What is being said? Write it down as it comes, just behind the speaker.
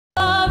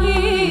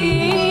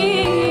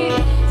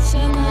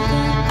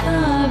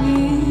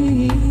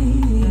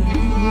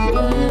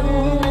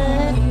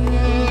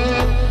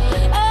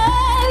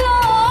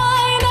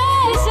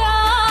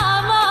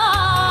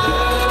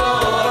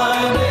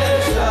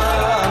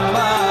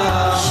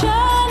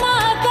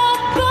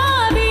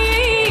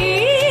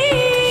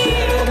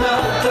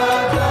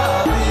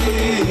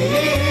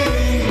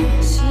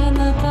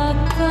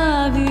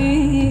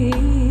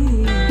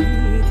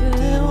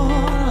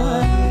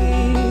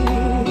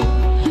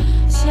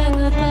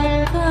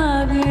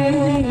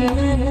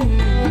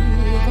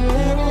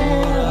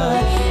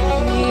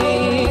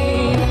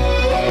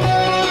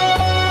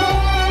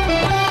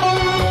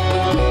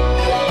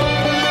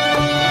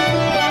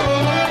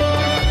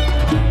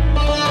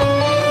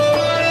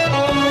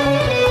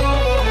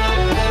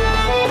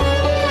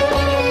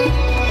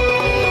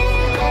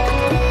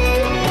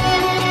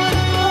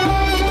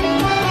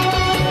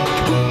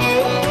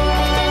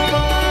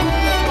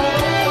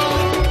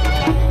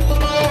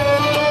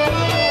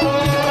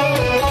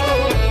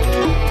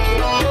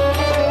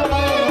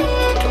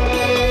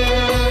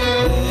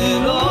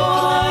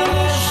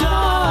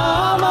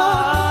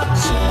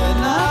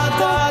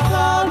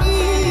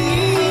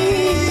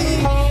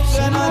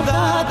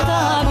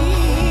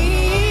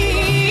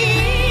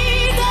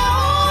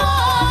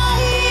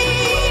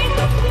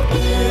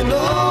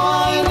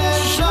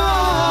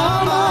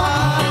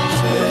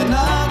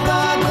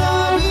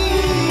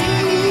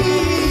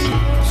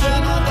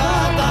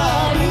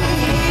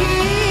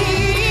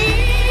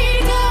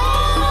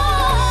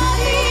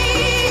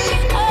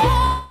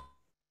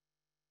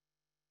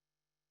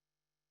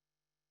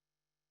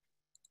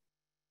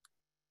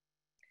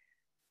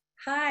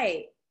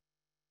Hi.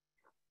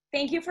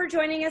 Thank you for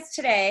joining us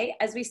today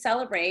as we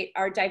celebrate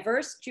our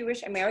diverse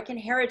Jewish American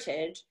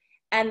heritage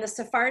and the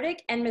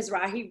Sephardic and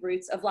Mizrahi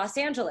roots of Los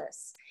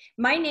Angeles.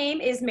 My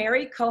name is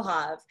Mary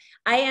Kohav.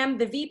 I am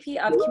the VP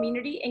of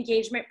Community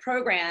Engagement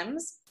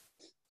Programs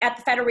at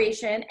the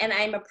Federation, and I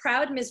am a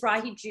proud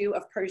Mizrahi Jew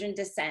of Persian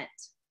descent.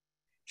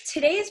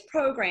 Today's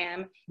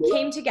program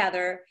came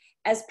together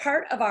as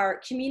part of our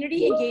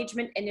Community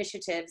Engagement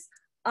Initiative's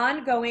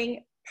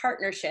ongoing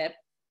partnership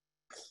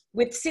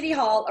with City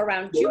Hall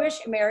around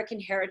Jewish American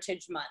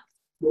Heritage Month,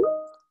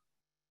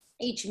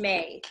 each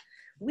May.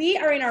 We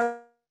are in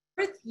our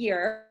 4th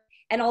year,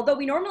 and although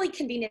we normally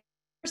convene in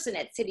person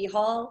at City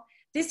Hall,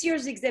 this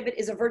year's exhibit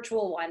is a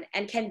virtual one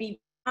and can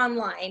be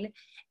online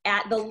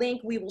at the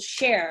link we will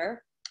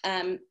share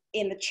in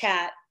the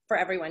chat for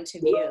everyone to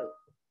view.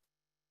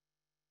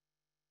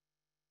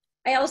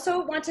 I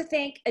also want to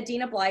thank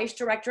Adina Bleich,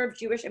 Director of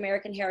Jewish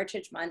American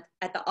Heritage Month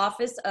at the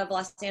Office of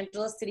Los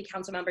Angeles City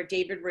Council Member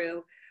David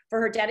Rue, for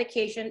her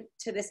dedication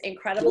to this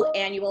incredible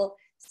annual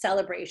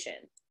celebration.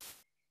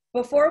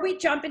 Before we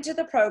jump into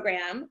the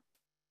program,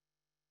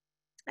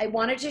 I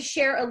wanted to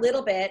share a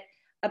little bit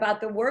about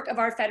the work of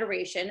our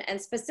Federation,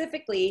 and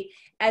specifically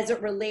as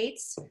it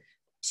relates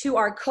to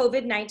our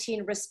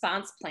COVID-19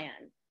 response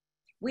plan.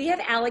 We have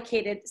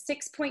allocated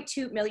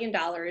 $6.2 million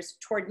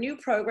toward new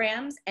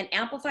programs and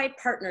amplified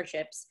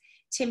partnerships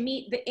to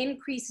meet the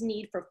increased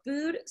need for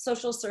food,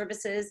 social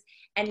services,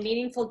 and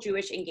meaningful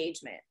Jewish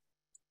engagement.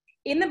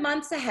 In the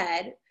months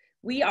ahead,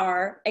 we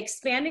are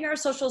expanding our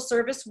social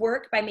service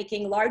work by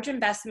making large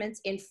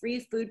investments in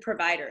free food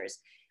providers.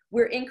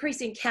 We're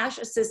increasing cash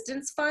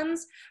assistance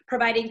funds,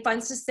 providing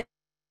funds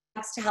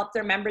to help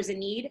their members in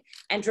need,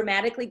 and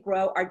dramatically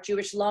grow our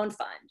Jewish loan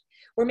fund.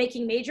 We're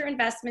making major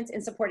investments in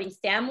supporting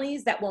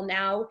families that will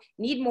now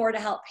need more to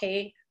help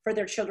pay for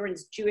their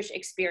children's Jewish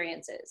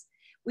experiences.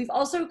 We've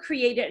also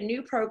created a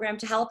new program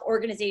to help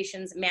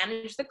organizations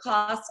manage the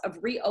costs of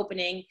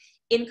reopening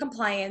in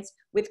compliance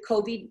with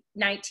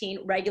COVID-19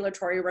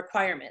 regulatory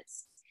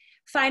requirements.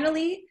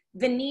 Finally,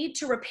 the need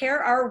to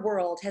repair our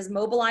world has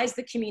mobilized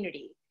the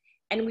community,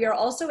 and we are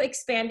also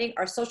expanding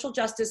our social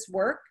justice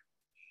work,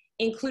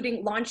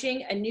 including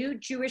launching a new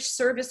Jewish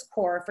service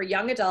corps for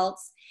young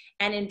adults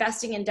and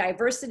investing in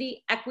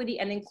diversity, equity,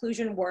 and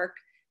inclusion work,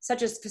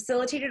 such as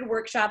facilitated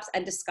workshops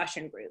and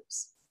discussion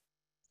groups.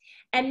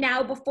 And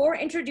now, before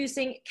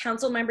introducing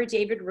Councilmember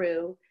David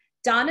Rue,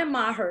 Donna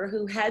Maher,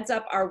 who heads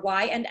up our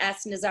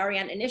Y&S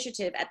Nazarian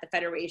initiative at the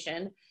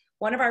Federation,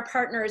 one of our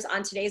partners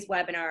on today's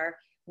webinar,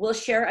 will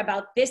share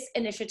about this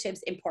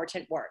initiative's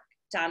important work.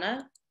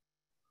 Donna?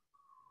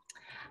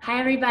 Hi,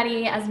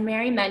 everybody. As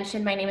Mary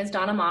mentioned, my name is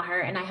Donna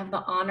Maher, and I have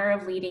the honor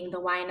of leading the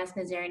Y&S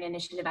Nazarian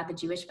initiative at the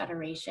Jewish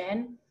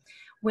Federation,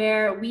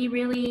 where we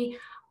really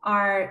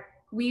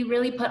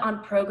put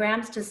on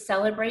programs to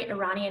celebrate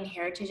Iranian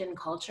heritage and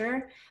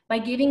culture by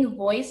giving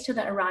voice to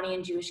the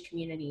Iranian Jewish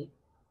community.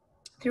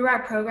 Through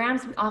our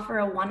programs, we offer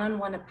a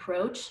one-on-one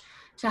approach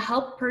to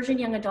help Persian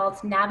young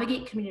adults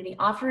navigate community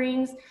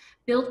offerings,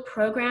 build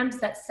programs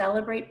that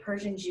celebrate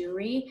Persian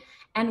Jewry,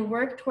 and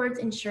work towards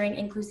ensuring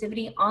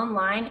inclusivity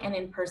online and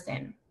in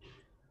person.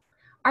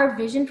 Our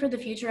vision for the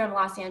future of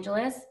Los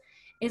Angeles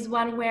is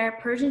one where our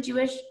Persian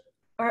Jewish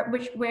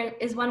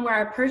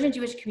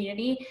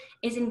community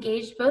is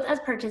engaged both as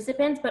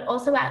participants, but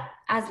also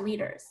as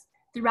leaders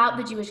throughout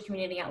the Jewish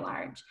community at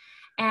large.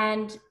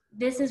 And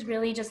this is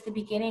really just the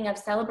beginning of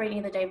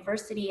celebrating the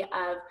diversity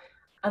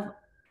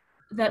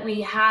that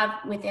we have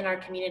within our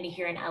community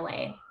here in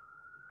LA.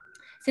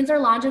 Since our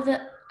launch of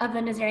the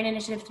Nazarian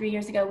Initiative 3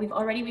 years ago, we've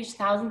already reached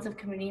thousands of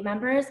community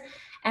members,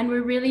 and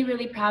we're really,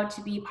 really proud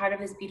to be part of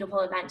this beautiful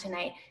event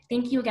tonight.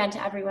 Thank you again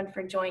to everyone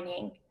for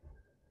joining.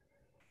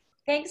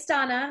 Thanks,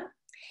 Donna.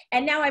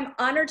 And now I'm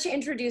honored to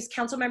introduce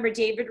Councilmember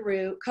David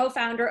Rue,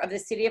 co-founder of the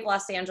City of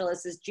Los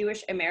Angeles'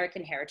 Jewish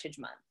American Heritage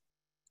Month.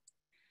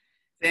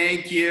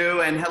 Thank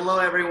you, and hello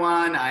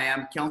everyone. I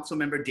am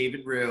Councilmember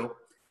David Rue,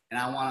 and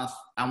I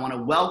want to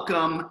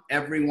welcome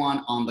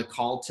everyone on the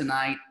call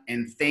tonight,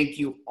 and thank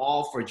you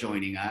all for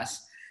joining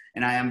us.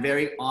 And I am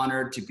very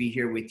honored to be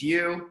here with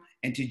you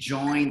and to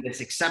join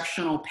this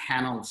exceptional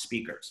panel of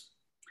speakers.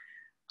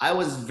 I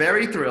was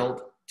very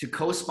thrilled to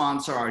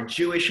co-sponsor our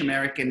Jewish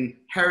American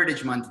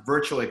Heritage Month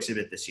virtual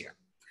exhibit this year.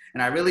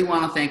 And I really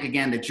want to thank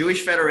again the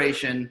Jewish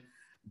Federation,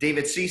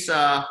 David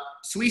Suissa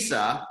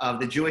of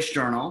the Jewish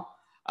Journal,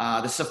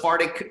 the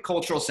Sephardic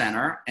Cultural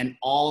Center, and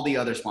all the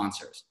other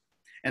sponsors.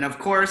 And of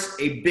course,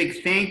 a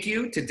big thank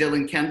you to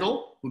Dylan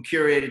Kendall, who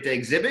curated the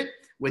exhibit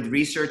with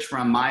research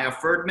from Maya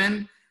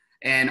Ferdman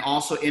and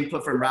also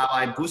input from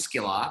Rabbi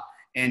Buskila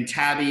and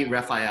Tabby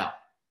Raphael.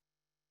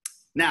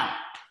 Now,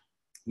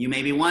 you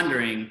may be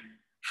wondering,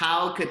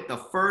 how could the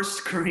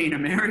first Korean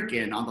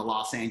American on the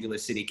Los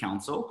Angeles City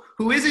Council,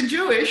 who isn't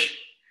Jewish,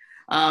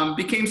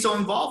 became so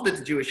involved with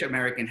the Jewish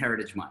American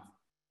Heritage Month?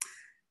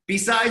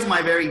 Besides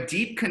my very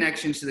deep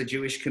connections to the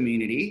Jewish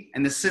community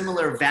and the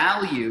similar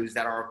values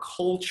that our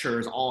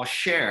cultures all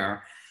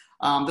share,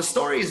 the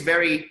story is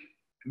very,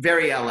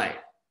 very LA.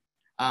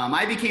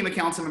 I became a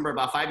council member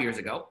about 5 years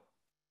ago.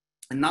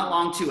 And not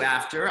long too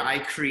after, I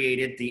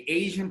created the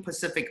Asian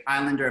Pacific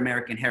Islander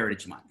American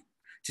Heritage Month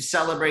to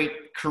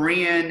celebrate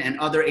Korean and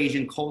other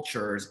Asian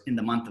cultures in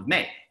the month of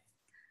May.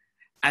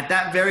 At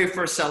that very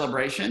first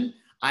celebration,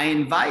 I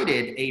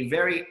invited a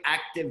very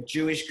active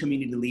Jewish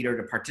community leader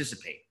to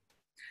participate.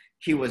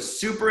 He was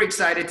super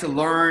excited to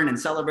learn and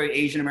celebrate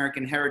Asian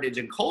American heritage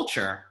and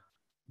culture,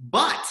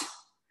 but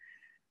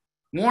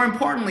more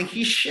importantly,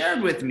 he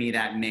shared with me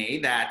that May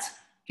that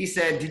he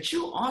said, did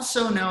you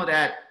also know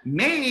that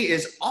May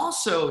is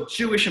also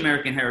Jewish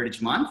American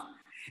Heritage Month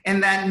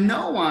and that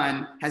no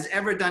one has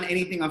ever done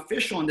anything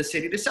official in the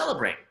city to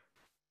celebrate?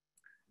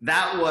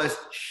 That was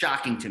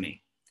shocking to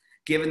me,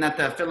 given that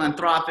the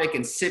philanthropic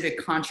and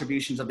civic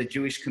contributions of the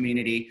Jewish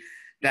community,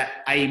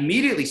 that I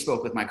immediately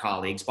spoke with my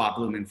colleagues, Bob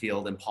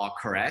Blumenfield and Paul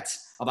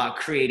Koretz, about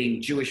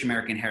creating Jewish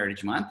American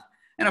Heritage Month.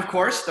 And of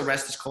course, the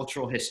rest is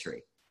cultural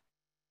history.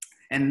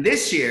 And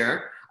this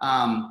year,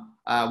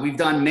 we've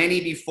done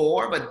many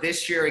before, but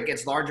this year it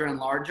gets larger and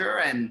larger.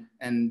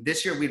 And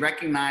this year we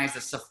recognize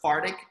the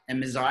Sephardic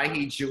and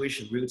Mizrahi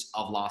Jewish roots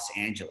of Los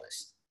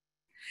Angeles.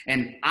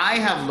 And I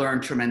have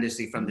learned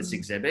tremendously from this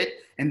exhibit.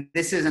 And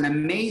this is an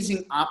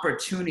amazing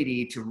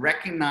opportunity to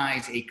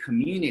recognize a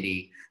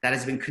community that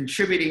has been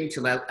contributing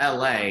to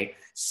LA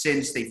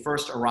since they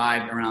first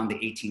arrived around the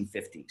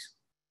 1850s.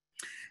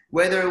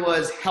 Whether it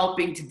was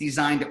helping to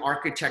design the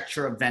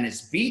architecture of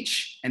Venice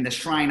Beach and the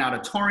Shrine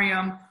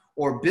Auditorium,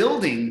 or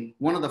building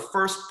one of the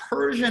first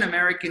Persian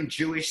American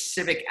Jewish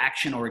civic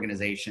action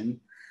organization,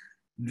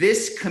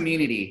 this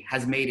community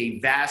has made a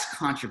vast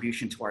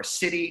contribution to our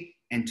city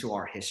and to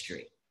our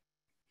history.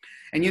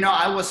 And you know,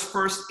 I was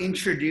first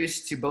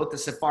introduced to both the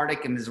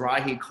Sephardic and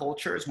Mizrahi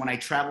cultures when I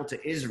traveled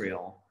to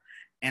Israel,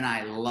 and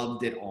I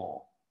loved it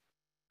all.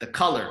 The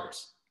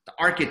colors, the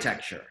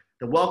architecture,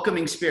 the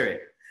welcoming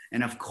spirit,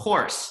 and of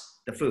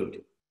course, the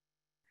food.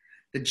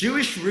 The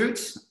Jewish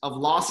roots of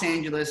Los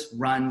Angeles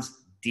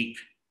runs deep,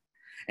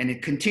 and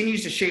it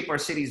continues to shape our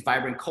city's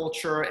vibrant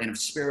culture and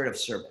spirit of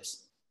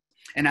service.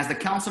 And as the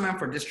councilman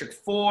for District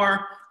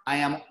 4, I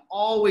am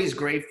always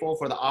grateful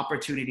for the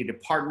opportunity to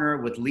partner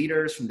with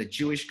leaders from the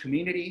Jewish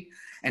community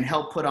and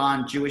help put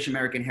on Jewish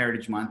American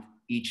Heritage Month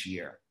each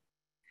year.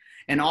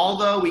 And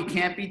although we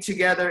can't be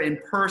together in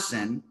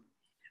person,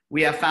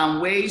 we have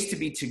found ways to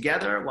be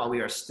together while we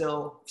are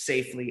still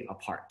safely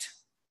apart.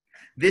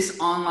 This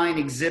online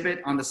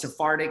exhibit on the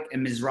Sephardic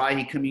and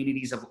Mizrahi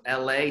communities of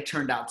LA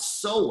turned out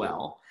so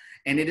well,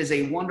 and it is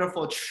a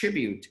wonderful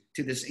tribute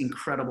to this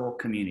incredible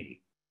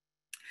community.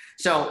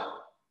 So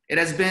it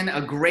has been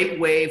a great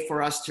way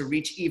for us to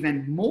reach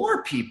even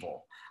more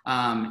people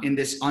in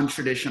this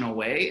untraditional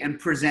way and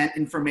present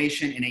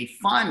information in a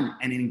fun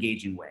and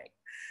engaging way.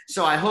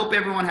 So I hope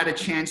everyone had a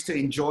chance to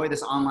enjoy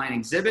this online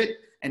exhibit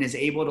and is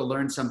able to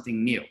learn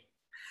something new.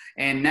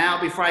 And now,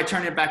 before I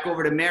turn it back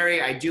over to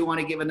Mary, I do want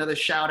to give another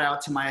shout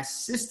out to my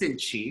assistant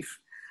chief,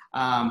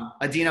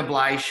 Adina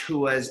Bleish, who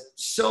was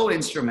so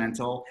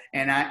instrumental.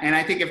 And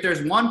I think if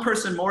there's one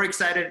person more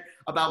excited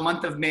about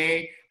month of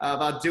May,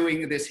 about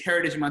doing this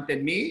Heritage Month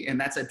than me, and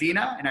that's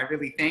Adina. And I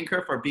really thank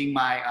her for being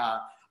my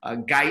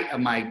guide,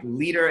 my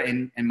leader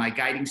and my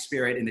guiding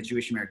spirit in the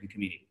Jewish American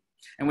community.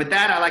 And with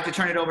that, I'd like to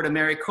turn it over to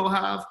Mary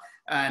Kohav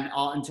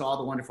and to all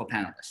the wonderful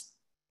panelists.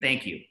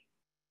 Thank you.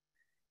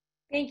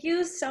 Thank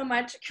you so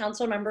much,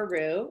 Councilmember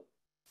Rue.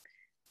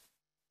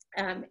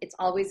 It's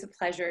always a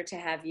pleasure to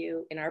have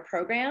you in our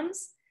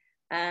programs.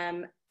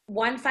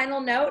 One final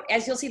note,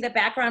 as you'll see the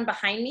background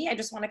behind me, I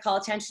just want to call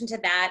attention to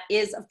that,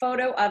 is a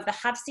photo of the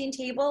Hafstein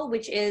table,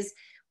 which is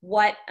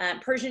what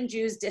Persian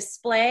Jews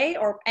display,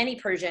 or any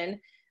Persian,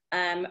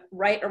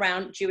 right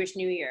around Jewish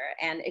New Year.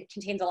 And it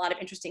contains a lot of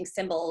interesting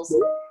symbols,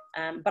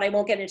 but I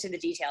won't get into the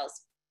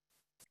details.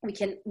 We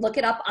can look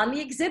it up on the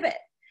exhibit.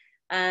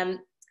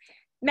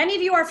 Many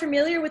of you are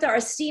familiar with our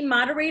esteemed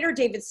moderator,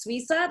 David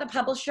Suissa, the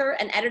publisher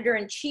and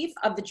editor-in-chief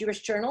of the Jewish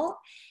Journal,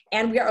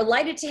 and we are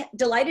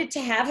delighted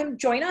to have him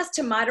join us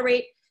to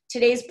moderate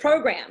today's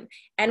program.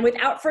 And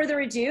without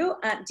further ado,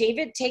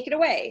 David, take it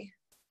away.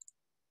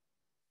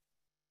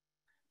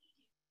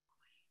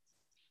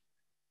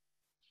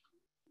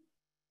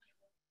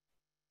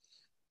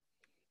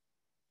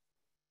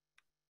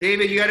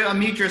 David, you got to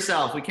unmute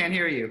yourself. We can't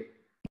hear you.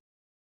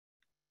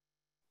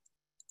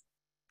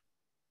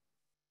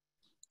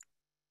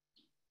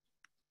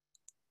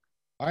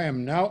 I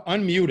am now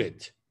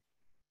unmuted.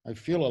 I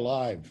feel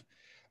alive.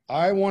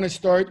 I want to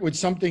start with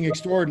something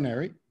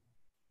extraordinary.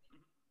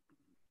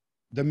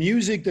 The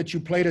music that you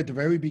played at the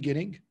very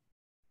beginning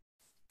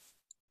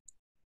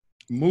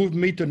moved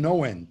me to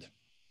no end.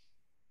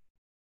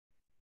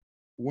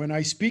 When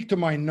I speak to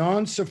my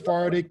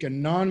non-Sephardic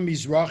and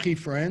non-Mizrahi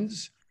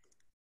friends,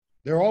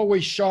 they're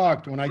always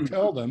shocked when I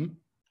tell them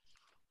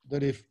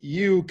that if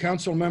you,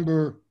 Council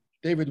Member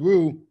David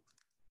Rue,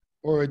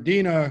 or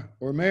Adina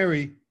or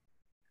Mary,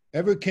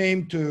 ever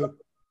came to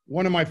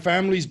one of my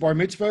family's bar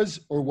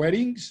mitzvahs or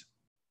weddings,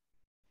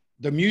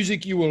 the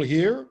music you will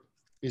hear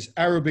is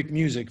Arabic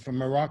music from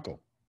Morocco.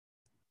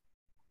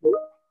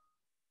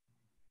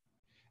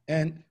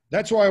 And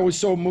that's why I was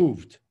so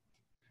moved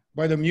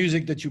by the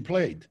music that you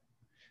played.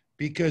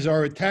 because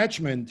our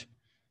attachment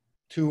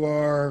to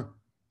our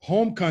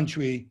home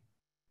country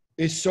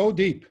is so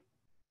deep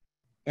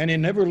and it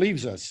never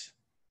leaves us.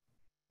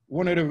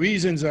 One of the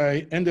reasons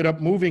I ended up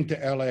moving to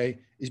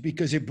LA is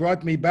because it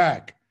brought me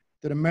back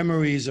to the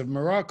memories of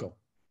Morocco.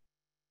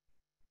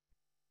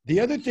 The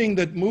other thing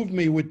that moved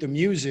me with the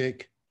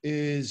music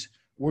is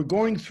we're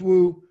going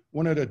through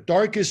one of the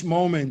darkest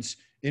moments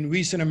in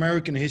recent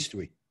American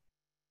history.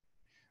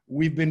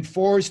 We've been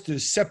forced to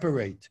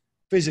separate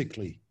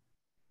physically.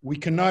 We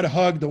cannot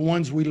hug the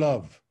ones we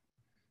love.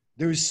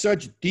 There is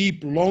such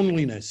deep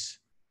loneliness.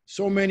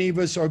 So many of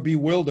us are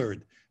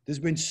bewildered. There's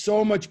been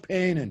so much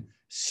pain and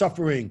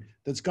suffering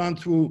that's gone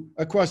through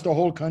across the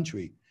whole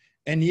country.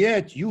 And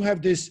yet you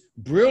have this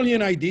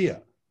brilliant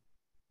idea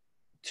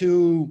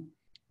to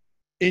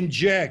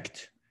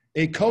inject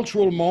a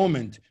cultural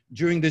moment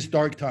during this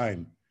dark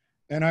time.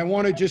 And I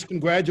want to just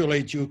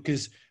congratulate you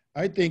because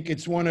I think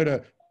it's one of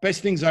the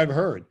best things I've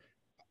heard.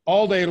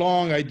 All day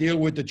long, I deal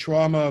with the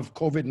trauma of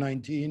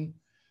COVID-19,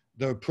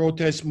 the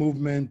protest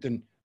movement,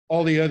 and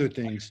all the other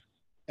things.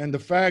 And the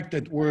fact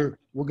that we're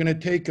going to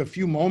take a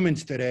few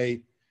moments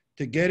today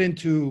to get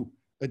into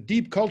a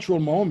deep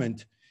cultural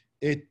moment,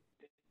 it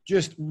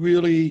just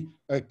really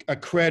a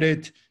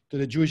credit to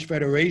the Jewish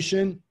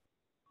Federation.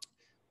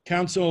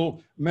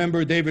 Council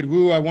member David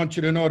Rue, I want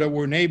you to know that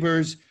we're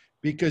neighbors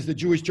because the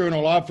Jewish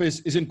Journal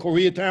office is in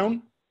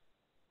Koreatown.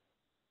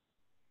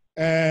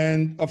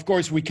 And of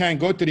course, we can't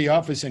go to the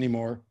office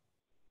anymore,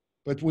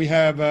 but we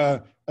have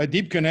a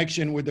deep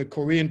connection with the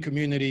Korean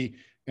community.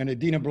 And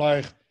Adina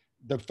Bleich,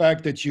 the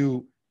fact that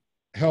you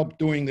helped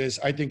doing this,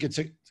 I think it's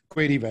a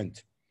great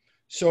event.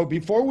 So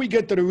before we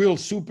get to the real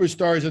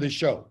superstars of the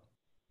show,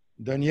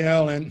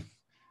 Danielle and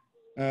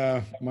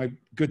my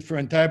good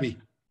friend Tabby,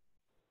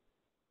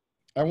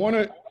 I want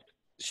to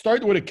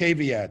start with a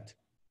caveat.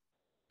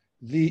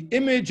 The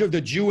image of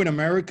the Jew in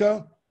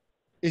America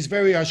is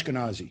very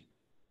Ashkenazi.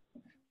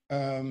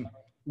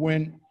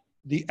 When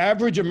the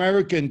average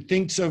American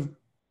thinks of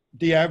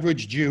the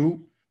average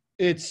Jew,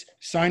 it's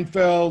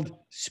Seinfeld,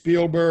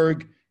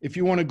 Spielberg. If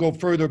you want to go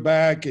further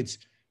back, it's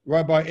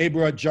Rabbi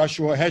Abraham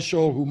Joshua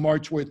Heschel, who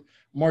marched with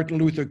Martin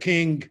Luther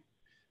King,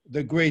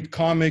 the great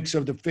comics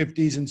of the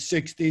 50s and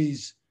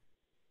 60s.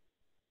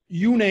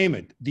 You name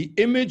it. The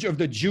image of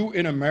the Jew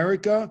in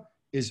America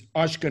is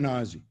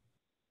Ashkenazi.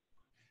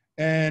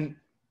 And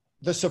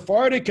the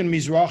Sephardic and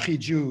Mizrahi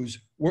Jews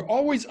were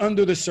always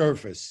under the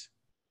surface.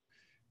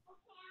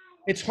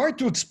 It's hard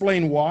to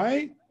explain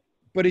why,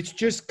 but it's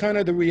just kind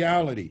of the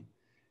reality.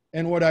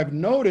 And what I've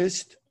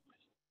noticed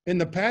in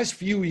the past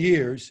few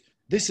years,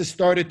 this has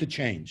started to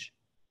change.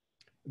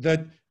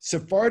 That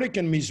Sephardic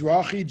and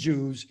Mizrahi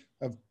Jews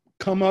have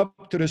come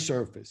up to the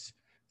surface.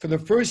 For the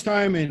first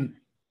time in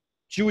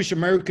Jewish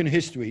American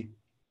history,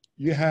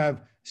 you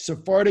have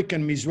Sephardic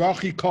and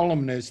Mizrahi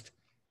columnists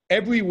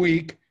every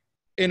week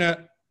in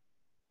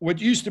what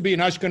used to be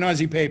an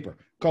Ashkenazi paper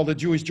called the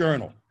Jewish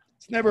Journal.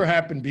 It's never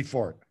happened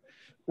before.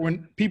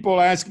 When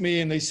people ask me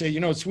and they say, you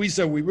know,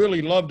 Suisa, we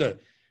really love the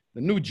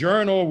new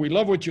journal. We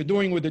love what you're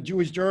doing with the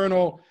Jewish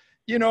Journal.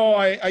 You know,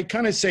 I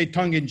kind of say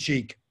tongue in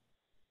cheek,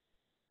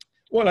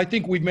 well, I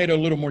think we've made it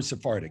a little more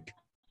Sephardic.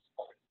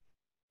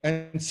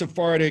 And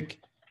Sephardic,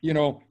 you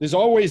know, there's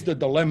always the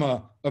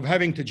dilemma of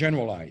having to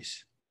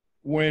generalize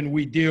when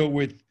we deal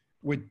with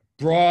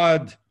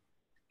broad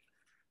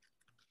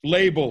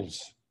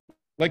labels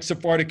like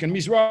Sephardic and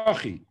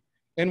Mizrahi.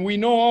 And we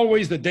know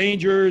always the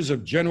dangers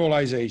of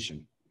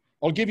generalization.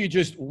 I'll give you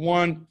just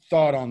one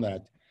thought on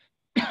that.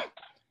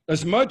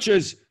 As much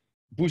as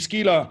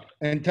Buskila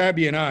and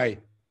Tabby and I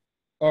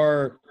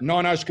are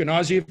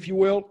non-Ashkenazi, if you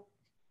will,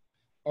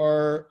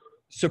 are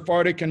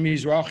Sephardic and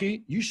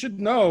Mizrahi, you should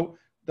know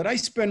that I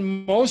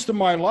spend most of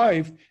my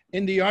life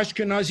in the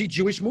Ashkenazi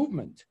Jewish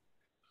movement.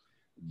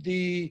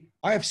 I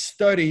have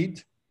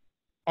studied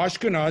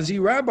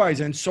Ashkenazi rabbis,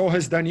 and so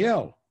has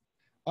Danielle.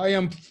 I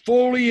am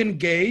fully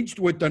engaged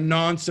with the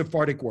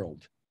non-Sephardic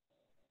world.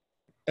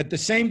 At the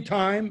same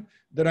time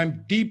that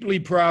I'm deeply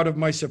proud of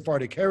my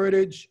Sephardic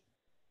heritage,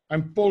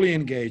 I'm fully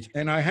engaged.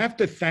 And I have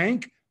to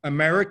thank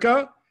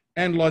America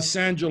and Los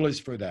Angeles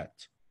for that.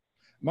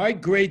 My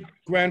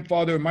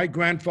grandfather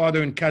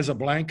in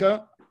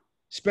Casablanca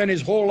spent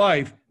his whole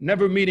life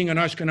never meeting an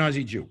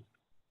Ashkenazi Jew.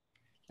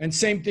 And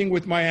same thing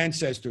with my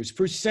ancestors.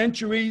 For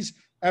centuries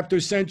after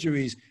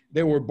centuries,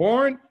 they were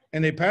born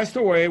and they passed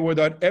away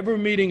without ever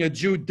meeting a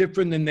Jew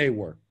different than they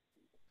were.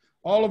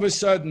 All of a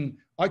sudden,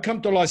 I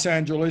come to Los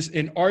Angeles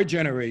in our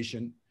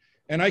generation,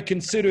 and I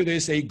consider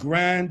this a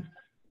grand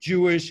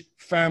Jewish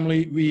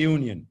family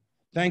reunion.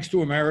 Thanks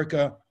to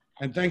America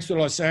and thanks to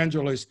Los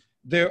Angeles,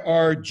 there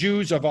are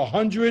Jews of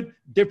 100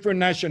 different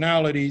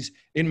nationalities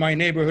in my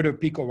neighborhood of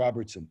Pico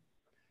Robertson.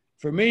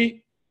 For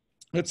me,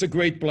 that's a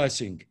great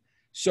blessing.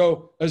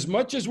 So as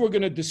much as we're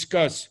going to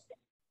discuss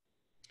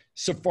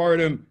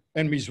Sephardim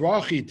and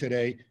Mizrahi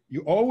today,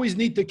 you always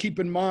need to keep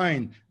in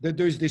mind that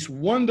there's this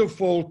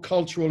wonderful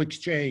cultural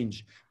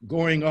exchange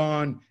going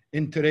on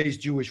in today's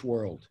Jewish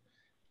world.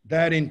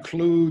 That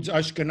includes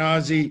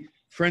Ashkenazi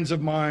friends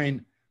of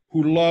mine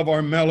who love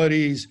our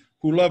melodies,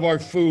 who love our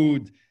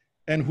food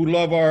and who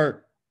love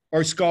our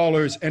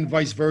scholars and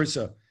vice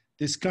versa.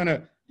 This kind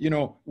of,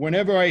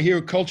 whenever I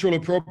hear cultural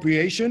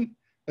appropriation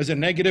as a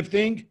negative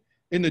thing,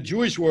 in the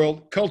Jewish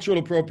world, cultural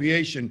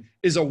appropriation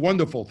is a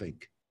wonderful thing.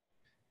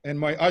 And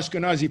my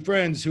Ashkenazi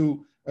friends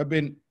who have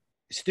been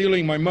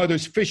stealing my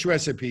mother's fish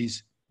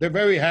recipes, they're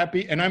very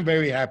happy, and I'm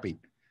very happy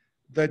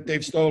that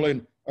they've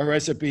stolen our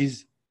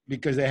recipes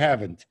because they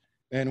haven't,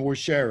 and we're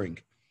sharing.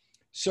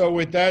 So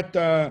with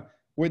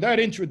that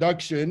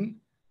introduction,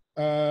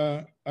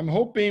 I'm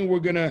hoping we're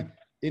gonna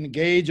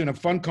engage in a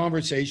fun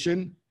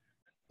conversation,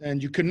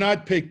 and you could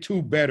not pick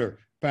two better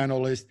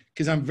panelists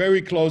because I'm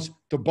very close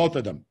to both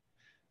of them.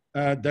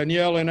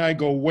 Danielle and I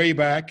go way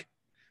back.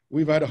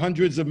 We've had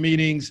hundreds of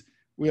meetings.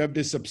 We have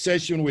this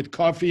obsession with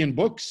coffee and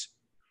books.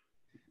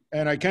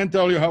 And I can't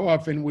tell you how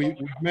often we've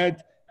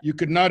met. You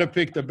could not have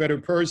picked a better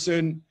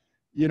person.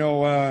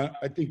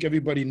 I think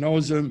everybody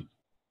knows him.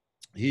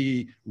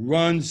 He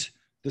runs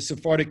the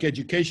Sephardic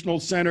Educational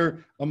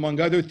Center,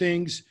 among other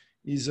things.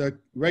 He's a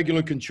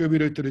regular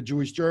contributor to the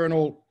Jewish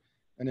Journal.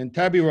 And then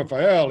Tabby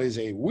Raphael is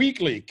a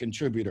weekly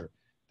contributor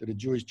to the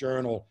Jewish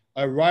Journal,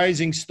 a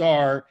rising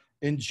star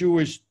in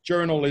Jewish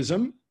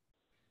journalism,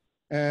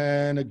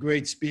 and a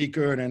great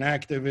speaker and an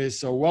activist.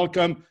 So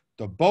welcome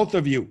to both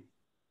of you.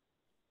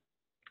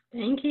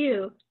 Thank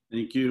you.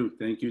 Thank you.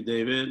 Thank you,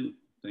 David.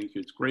 Thank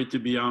you. It's great to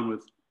be on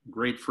with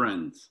great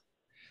friends.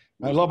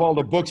 I love all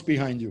the books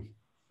behind you.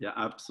 Yeah,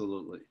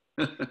 absolutely.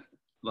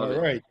 All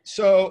right.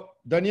 So,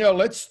 Danielle,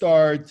 let's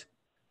start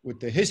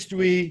with the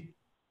history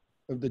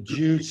of the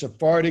Jews,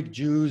 Sephardic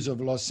Jews of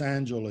Los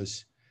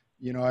Angeles.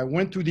 I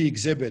went through the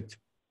exhibit,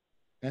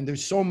 and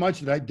there's so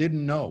much that I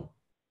didn't know.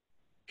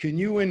 Can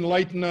you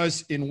enlighten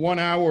us in 1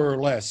 hour or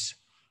less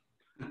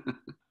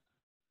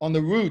on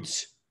the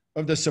roots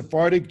of the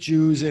Sephardic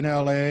Jews in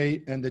LA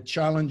and the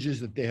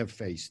challenges that they have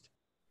faced?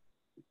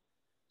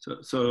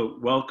 So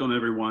welcome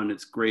everyone.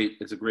 It's great.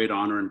 It's a great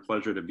honor and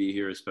pleasure to be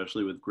here,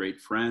 especially with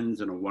great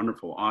friends and a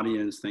wonderful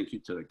audience. Thank you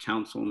to the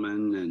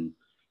councilmen and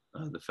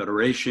the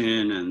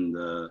Federation and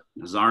the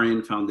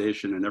Nazarian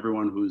Foundation and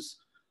everyone who's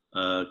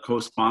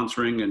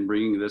co-sponsoring and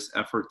bringing this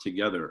effort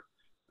together.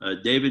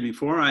 David,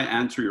 before I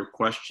answer your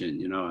question,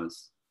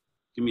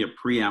 give me a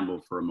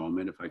preamble for a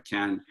moment, if I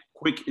can.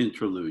 Quick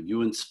interlude.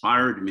 You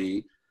inspired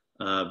me.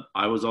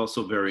 I was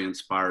also very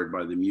inspired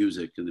by the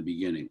music in the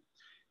beginning.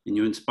 And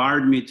you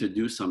inspired me to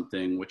do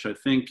something which I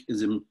think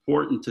is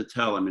important to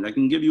tell. I mean, I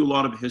can give you a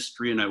lot of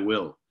history, and I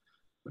will.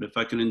 But if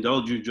I can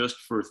indulge you just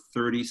for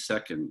 30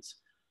 seconds,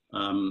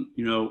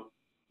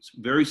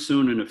 very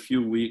soon in a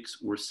few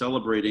weeks, we're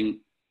celebrating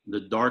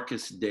the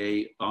darkest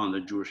day on the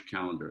Jewish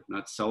calendar,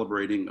 not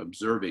celebrating,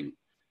 observing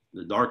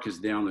the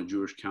darkest day on the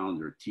Jewish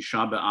calendar,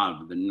 Tisha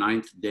B'Av, the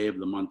 9th day of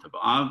the month of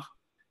Av.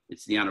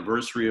 It's the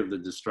anniversary of the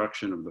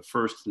destruction of the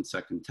first and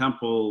second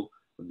temple,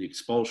 of the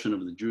expulsion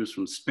of the Jews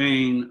from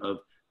Spain, of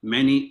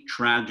many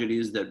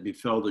tragedies that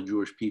befell the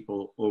Jewish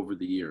people over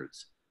the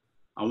years.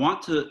 I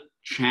want to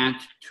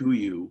chant to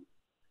you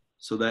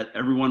so that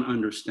everyone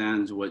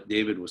understands what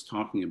David was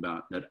talking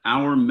about, that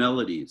our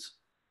melodies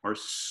are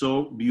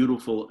so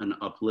beautiful and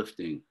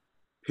uplifting.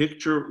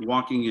 Picture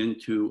walking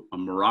into a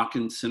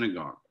Moroccan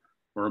synagogue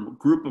or a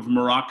group of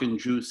Moroccan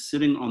Jews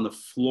sitting on the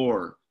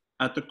floor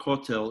at the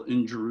Kotel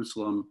in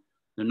Jerusalem,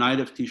 the night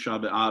of Tisha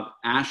B'Av,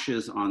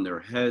 ashes on their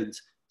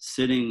heads,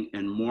 sitting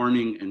and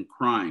mourning and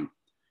crying.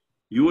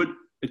 You would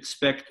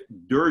expect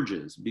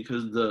dirges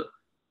because the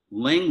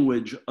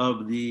language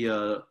of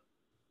the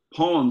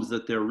poems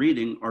that they're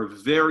reading are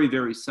very,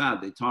 very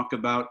sad. They talk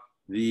about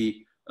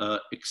the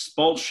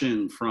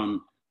expulsion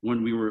from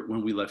when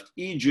we left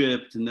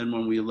Egypt, and then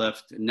when we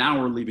left, now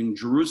we're leaving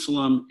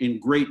Jerusalem. In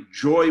great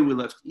joy, we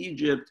left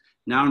Egypt.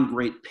 Now in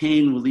great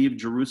pain, we leave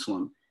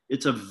Jerusalem.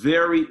 It's a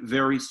very,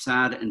 very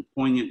sad and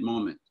poignant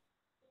moment.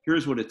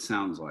 Here's what it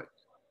sounds like.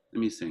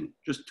 Let me sing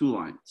just 2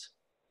 lines.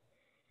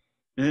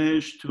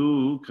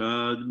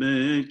 Eshtukad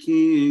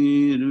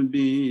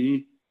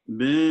bekirbi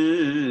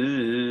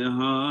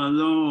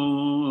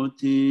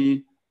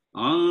behaloti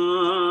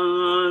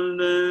al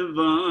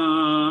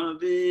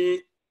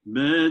levavi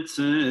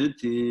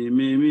בצאתי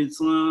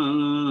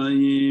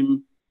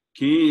ממצרים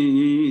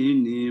כי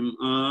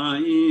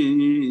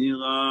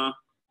נמעירה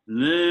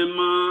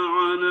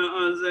למען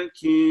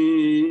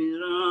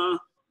אזכירה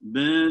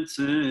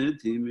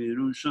בצאתי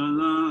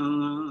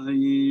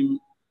מירושלים.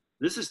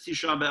 This is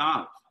Tisha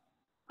B'Av.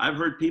 I've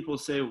heard people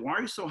say, why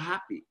are you so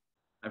happy?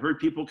 I've heard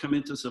people come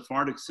into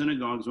Sephardic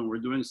synagogues when we're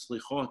doing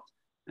slichot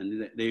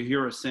and they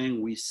hear us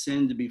saying, we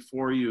sinned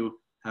before you,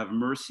 have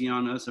mercy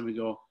on us, and we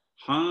go,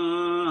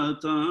 why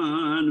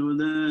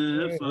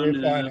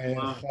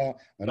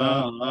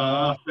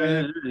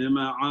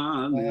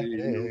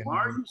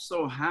are you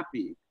so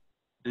happy?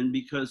 And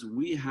because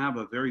we have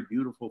a very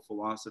beautiful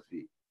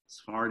philosophy,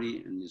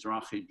 Sephardi and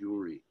Mizrahi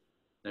Jewry,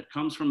 that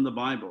comes from the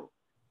Bible.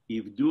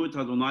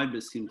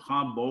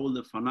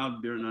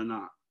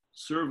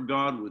 Serve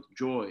God with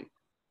joy.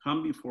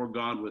 Come before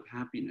God with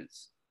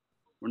happiness.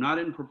 We're not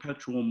in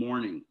perpetual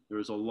mourning.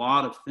 There's a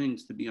lot of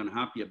things to be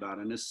unhappy about.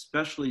 And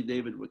especially,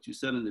 David, what you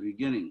said in the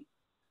beginning,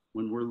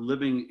 when we're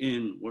living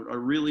in what are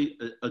really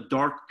a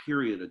dark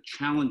period, a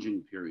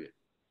challenging period,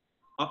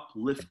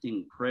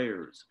 uplifting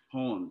prayers,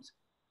 poems,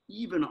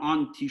 even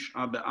on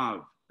Tisha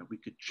B'Av, that we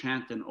could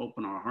chant and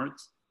open our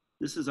hearts.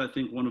 This is, I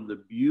think, one of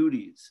the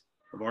beauties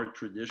of our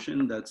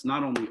tradition that's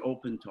not only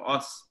open to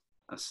us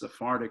as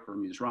Sephardic or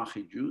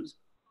Mizrahi Jews,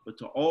 but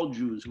to all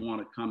Jews who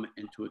want to come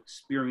and to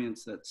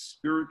experience that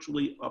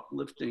spiritually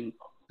uplifting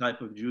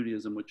type of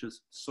Judaism, which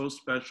is so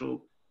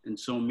special and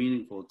so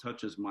meaningful. It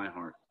touches my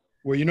heart.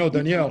 Well, you know,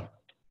 Danielle,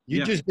 you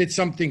Yeah. just did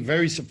something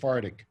very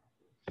Sephardic.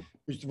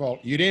 First of all,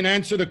 you didn't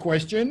answer the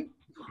question.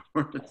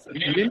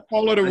 You didn't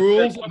follow the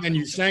rules, and then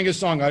you sang a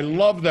song. I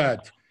love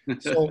that.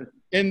 So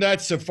in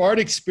that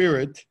Sephardic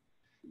spirit,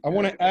 I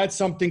want to add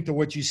something to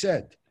what you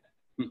said,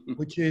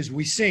 which is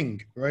we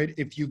sing, right?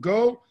 If you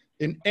go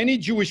in any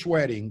Jewish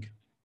wedding,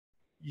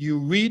 you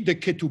read the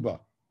ketubah.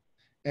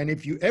 And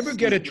if you ever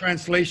get a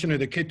translation of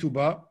the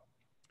ketubah,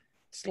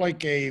 it's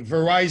like a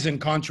Verizon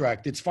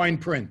contract. It's fine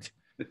print.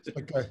 It's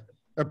like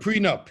a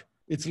prenup.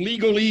 It's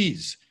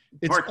legalese.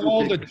 It's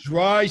all the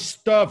dry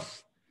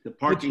stuff. The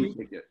parking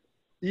ticket.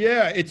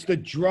 Yeah, it's the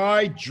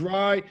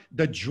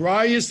the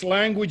driest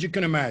language you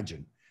can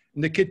imagine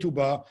in the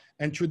ketubah.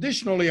 And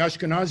traditionally,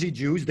 Ashkenazi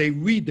Jews, they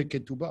read the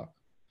ketubah.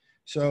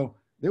 So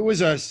there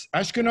was a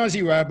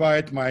Ashkenazi rabbi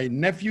at my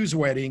nephew's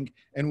wedding,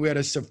 and we had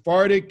a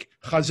Sephardic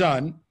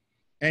chazan,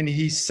 and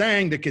he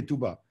sang the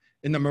ketubah.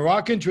 In the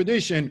Moroccan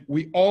tradition,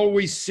 we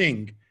always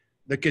sing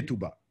the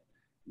ketubah.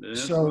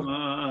 So,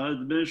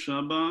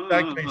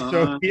 exactly.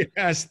 So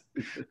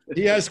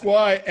he asked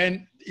why,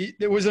 and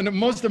there was the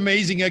most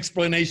amazing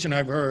explanation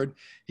I've heard.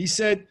 He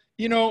said,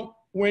 you know,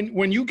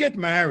 when you get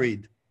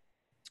married,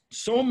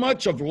 so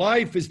much of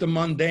life is the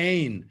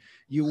mundane.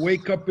 You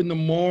wake up in the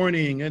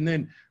morning, and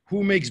then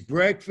who makes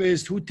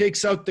breakfast, who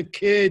takes out the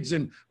kids,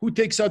 and who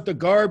takes out the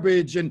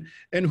garbage, and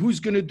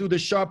who's going to do the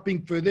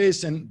shopping for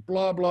this, and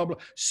blah, blah, blah.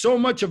 So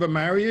much of a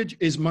marriage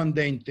is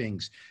mundane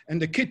things. And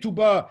the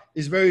ketubah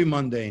is very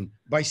mundane.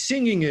 By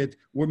singing it,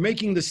 we're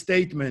making the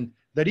statement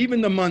that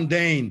even the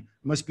mundane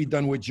must be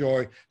done with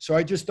joy. So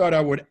I just thought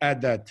I would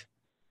add that,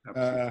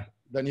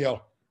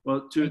 Danielle.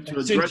 Well, to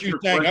address since you your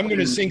sang, I'm going to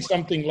question- sing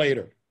something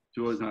later.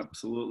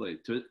 Absolutely.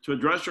 To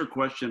address your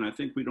question, I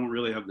think we don't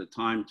really have the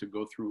time to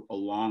go through a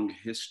long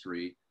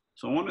history.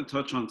 So I want to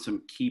touch on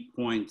some key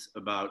points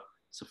about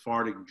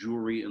Sephardic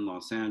Jewry in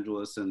Los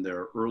Angeles and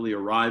their early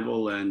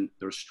arrival and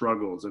their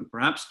struggles, and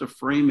perhaps to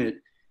frame it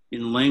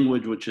in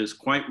language which is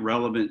quite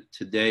relevant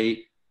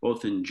today,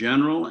 both in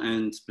general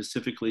and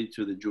specifically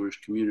to the Jewish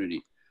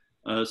community.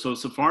 So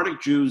Sephardic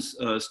Jews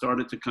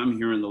started to come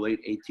here in the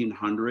late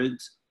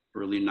 1800s,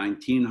 early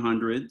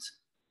 1900s.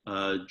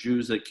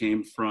 Jews that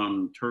came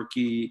from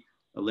Turkey,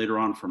 later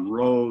on from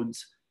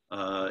Rhodes,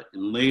 and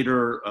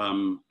later,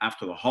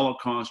 after the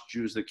Holocaust,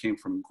 Jews that came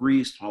from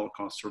Greece,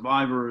 Holocaust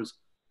survivors,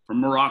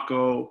 from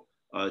Morocco.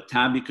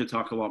 Tabby could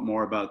talk a lot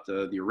more about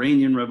the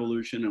Iranian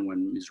Revolution and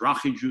when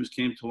Mizrahi Jews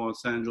came to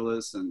Los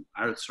Angeles, and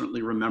I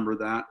certainly remember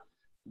that.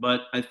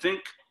 But I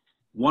think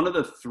one of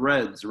the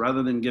threads,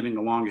 rather than giving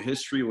a long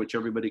history, which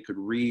everybody could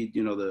read,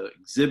 you know, the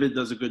exhibit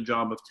does a good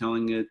job of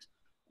telling it.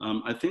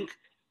 I think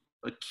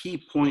a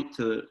key point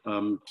to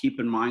keep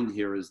in mind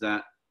here is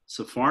that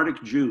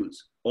Sephardic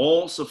Jews,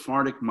 all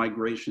Sephardic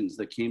migrations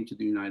that came to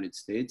the United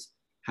States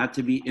had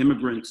to be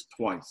immigrants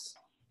twice.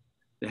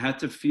 They had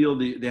to feel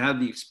they had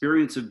the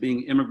experience of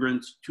being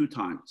immigrants two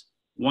times.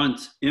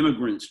 Once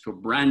immigrants to a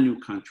brand new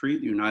country,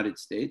 the United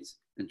States,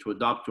 and to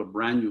adopt to a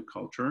brand new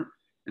culture.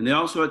 And they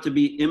also had to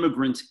be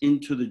immigrants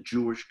into the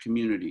Jewish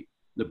community,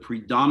 the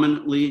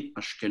predominantly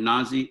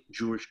Ashkenazi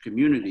Jewish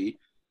community.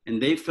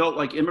 And they felt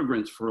like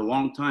immigrants for a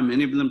long time.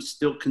 Many of them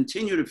still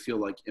continue to feel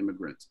like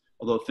immigrants,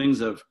 although things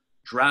have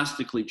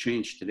drastically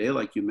changed today,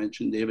 like you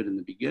mentioned, David, in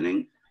the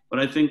beginning. But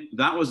I think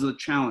that was the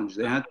challenge.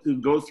 They had to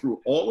go through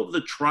all of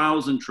the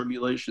trials and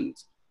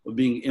tribulations of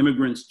being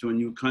immigrants to a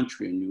new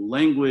country, a new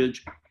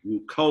language,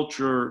 new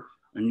culture,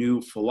 a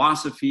new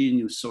philosophy,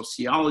 new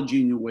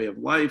sociology, new way of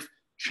life,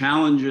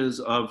 challenges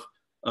of,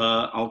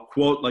 I'll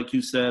quote, like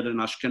you said, an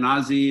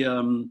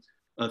Ashkenazi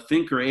a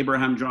thinker,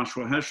 Abraham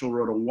Joshua Heschel,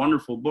 wrote a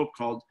wonderful book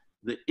called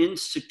The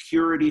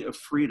Insecurity of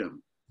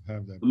Freedom.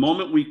 The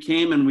moment we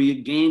came and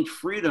we gained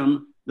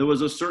freedom, there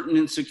was a certain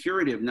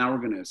insecurity of now we're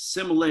going to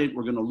assimilate,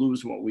 we're going to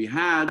lose what we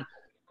had.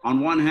 On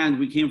one hand,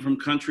 we came from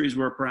countries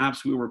where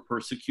perhaps we were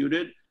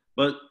persecuted,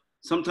 but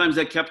sometimes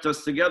that kept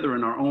us together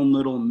in our own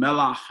little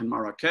Melach in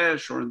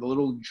Marrakesh or in the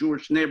little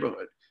Jewish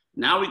neighborhood.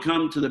 Now we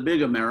come to the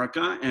big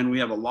America and we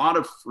have a lot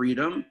of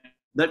freedom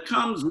that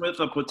comes with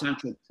a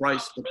potential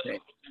price to pay.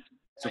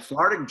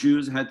 Sephardic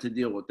Jews had to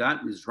deal with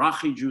that.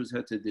 Mizrahi Jews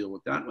had to deal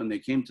with that when they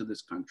came to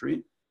this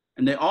country.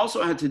 And they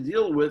also had to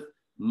deal with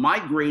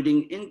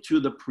migrating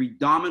into the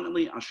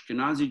predominantly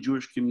Ashkenazi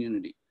Jewish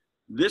community.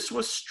 This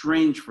was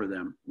strange for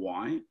them.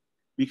 Why?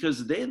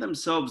 Because they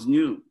themselves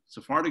knew,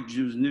 Sephardic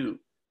Jews knew,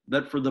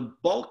 that for the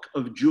bulk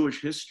of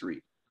Jewish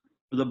history,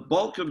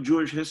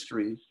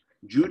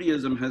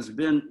 Judaism has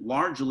been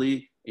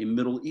largely a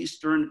Middle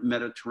Eastern,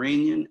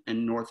 Mediterranean,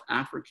 and North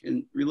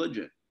African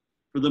religion.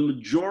 For the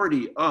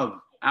majority of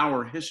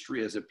our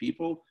history as a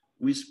people,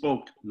 we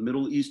spoke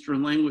Middle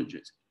Eastern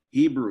languages,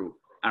 Hebrew,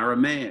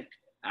 Aramaic,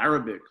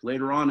 Arabic,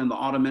 later on in the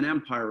Ottoman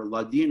Empire,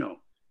 Ladino.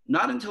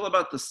 Not until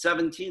about the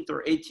 17th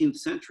or 18th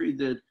century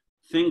did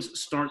things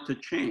start to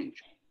change.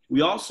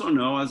 We also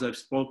know, as I've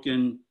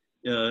spoken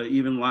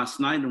even last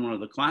night in one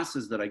of the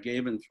classes that I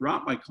gave and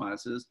throughout my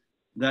classes,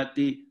 that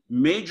the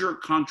major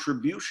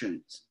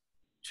contributions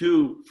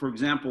to, for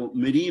example,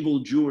 medieval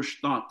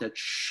Jewish thought that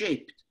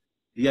shaped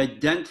the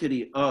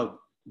identity of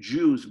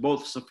Jews,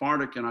 both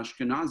Sephardic and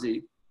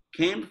Ashkenazi,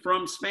 came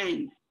from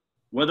Spain.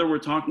 Whether we're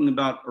talking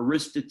about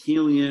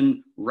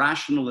Aristotelian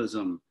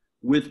rationalism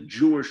with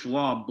Jewish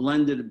law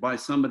blended by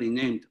somebody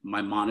named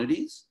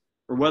Maimonides,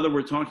 or whether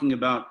we're talking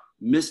about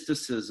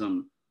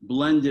mysticism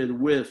blended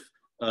with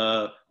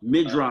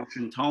Midrash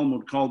and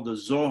Talmud called the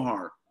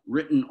Zohar,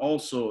 written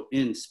also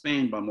in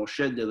Spain by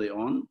Moshe de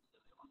Leon.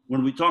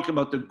 When we talk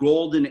about the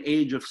golden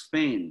age of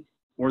Spain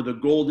or the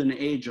golden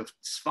age of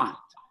Tzfat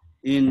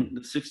in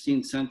the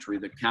 16th century,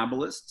 the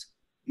Kabbalists,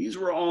 these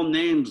were all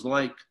names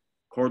like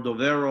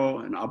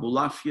Cordovero and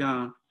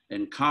Abulafia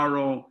and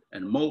Caro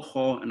and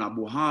Mocho and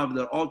Abu Hav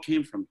that all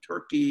came from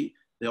Turkey.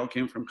 They all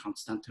came from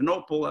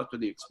Constantinople after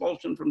the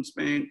expulsion from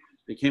Spain.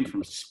 They came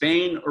from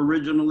Spain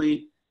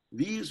originally.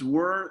 These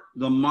were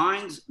the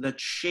minds that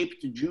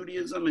shaped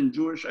Judaism and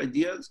Jewish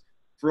ideas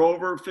for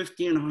over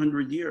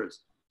 1,500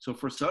 years. So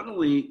for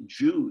suddenly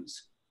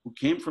Jews who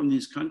came from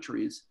these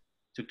countries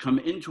to come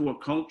into a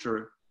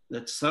culture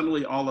that's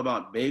suddenly all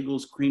about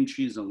bagels, cream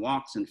cheese, and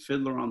lox, and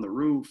Fiddler on the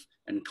Roof,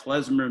 and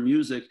klezmer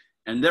music,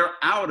 and they're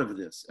out of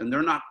this, and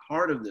they're not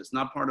part of this,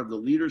 not part of the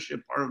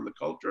leadership, part of the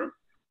culture.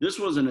 This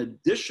was an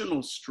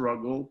additional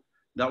struggle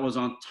that was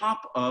on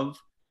top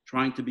of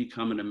trying to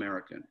become an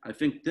American. I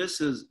think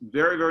this is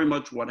very, very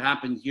much what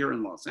happened here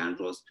in Los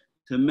Angeles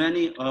to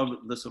many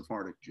of the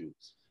Sephardic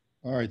Jews.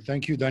 All right,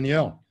 thank you,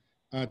 Danielle.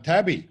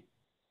 Tabby,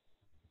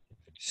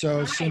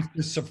 so since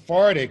the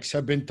Sephardics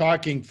have been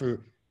talking for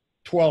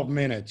 12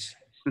 minutes,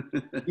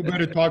 you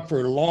better talk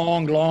for a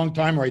long, long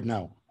time right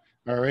now.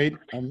 All right,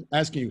 I'm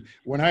asking you,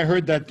 when I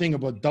heard that thing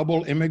about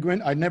double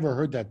immigrant, I never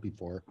heard that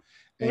before.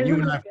 And you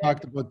and I have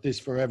talked about this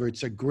forever.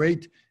 It's a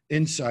great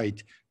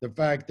insight, the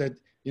fact that,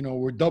 you know,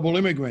 we're double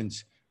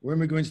immigrants. We're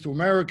immigrants to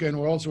America, and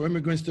we're also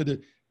immigrants to the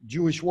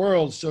Jewish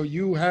world. So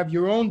you have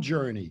your own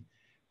journey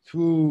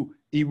through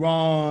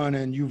Iran,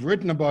 and you've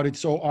written about it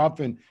so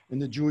often in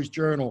the Jewish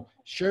Journal.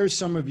 Share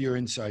some of your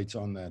insights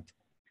on that.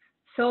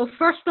 So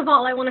first of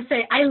all, I want to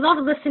say I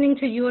love listening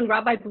to you and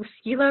Rabbi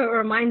Buskila. It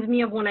reminds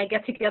me of when I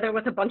get together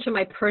with a bunch of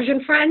my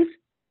Persian friends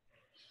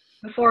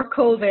before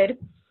COVID.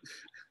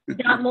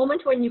 That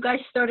moment when you guys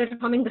started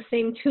humming the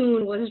same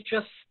tune was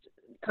just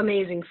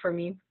amazing for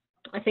me.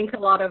 I think a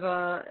lot of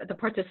the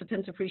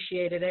participants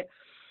appreciated it.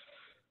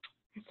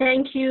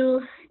 Thank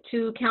you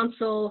to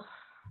Council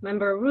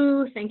Member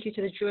Rue. Thank you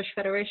to the Jewish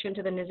Federation,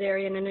 to the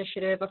Nazarian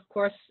Initiative. Of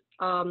course,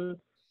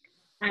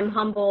 I'm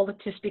humbled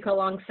to speak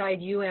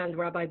alongside you and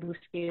Rabbi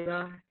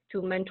Buskila,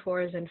 two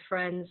mentors and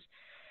friends.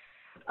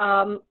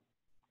 I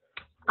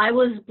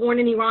was born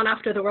in Iran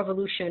after the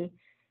revolution,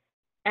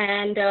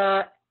 and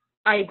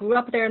I grew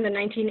up there in the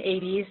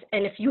 1980s.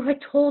 And if you had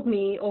told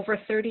me over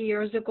 30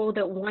 years ago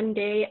that one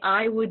day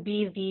I would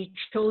be the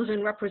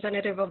chosen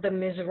representative of the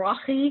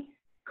Mizrahi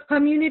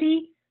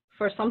community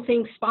for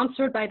something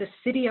sponsored by the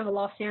city of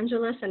Los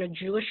Angeles and a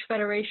Jewish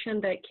federation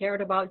that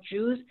cared about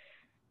Jews,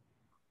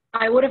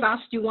 I would have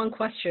asked you one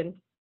question.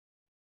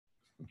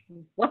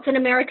 What's an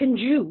American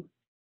Jew?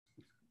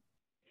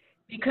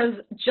 Because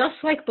just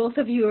like both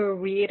of you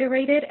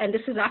reiterated, and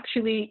this is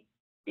actually,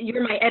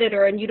 you're my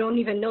editor and you don't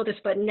even know this,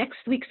 but next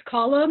week's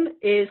column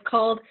is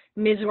called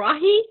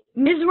Mizrahi,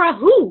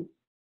 Mizrahu.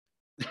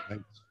 I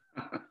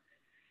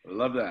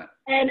love that.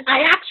 And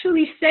I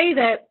actually say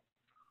that,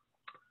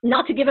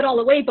 not to give it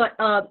all away, but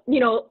you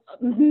know,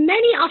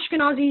 many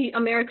Ashkenazi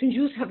American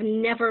Jews have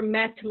never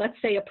met, let's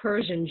say, a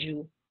Persian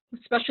Jew,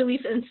 especially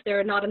since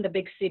they're not in the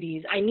big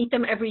cities. I meet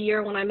them every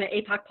year when I'm at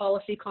APAC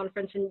Policy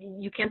Conference,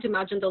 and you can't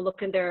imagine the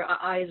look in their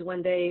eyes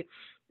when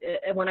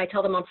I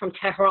tell them I'm from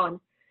Tehran.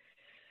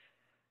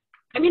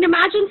 I mean,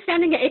 imagine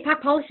standing at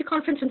APAC Policy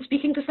Conference and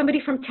speaking to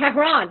somebody from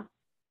Tehran.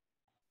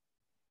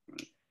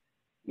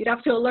 You'd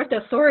have to alert the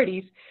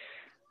authorities.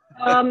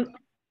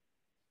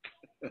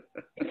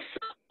 It's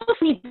so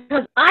funny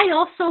because I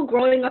also,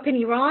 growing up in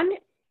Iran,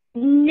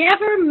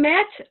 never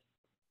met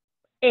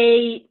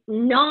a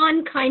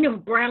non-kind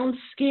of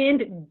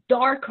brown-skinned,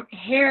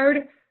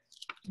 dark-haired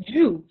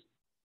Jew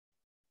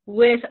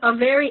with a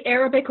very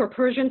Arabic or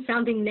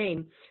Persian-sounding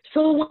name.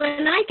 So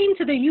when I came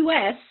to the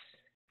U.S.,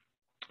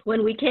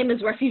 when we came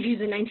as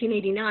refugees in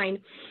 1989,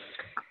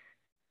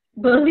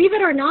 believe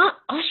it or not,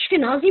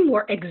 Ashkenazim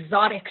were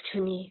exotic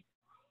to me.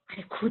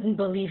 I couldn't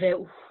believe it.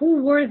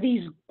 Who were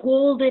these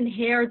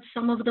golden-haired,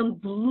 some of them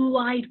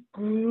blue-eyed,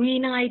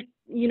 green-eyed,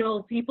 you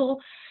know,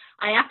 people?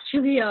 I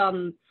actually,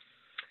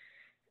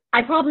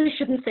 I probably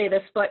shouldn't say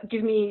this, but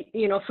give me,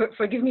 you know,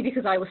 forgive me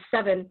because I was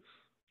 7.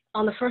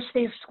 On the first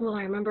day of school,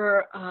 I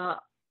remember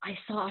I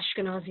saw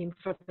Ashkenazim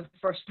for the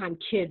first time,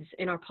 kids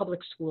in our public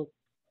school.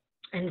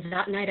 And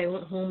that night I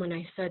went home and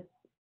I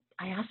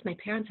asked my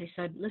parents, I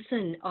said,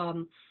 listen,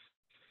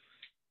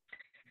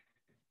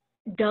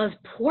 does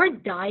poor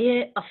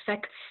diet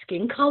affect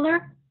skin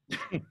color?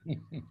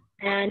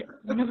 And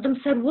one of them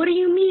said, what do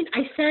you mean?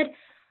 I said,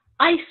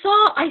 I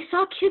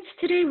saw kids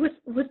today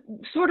with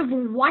sort of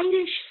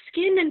whitish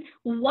skin and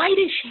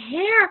whitish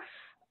hair.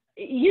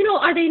 You know,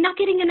 are they not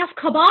getting enough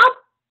kebab?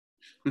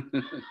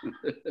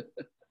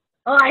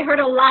 Oh, I heard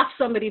a laugh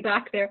somebody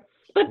back there.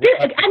 But this,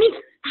 I mean,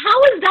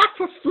 how is that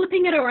for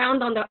flipping it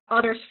around on the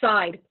other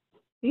side?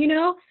 You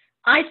know,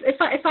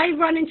 if I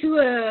run into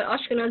a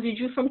Ashkenazi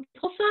Jew from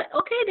Tulsa,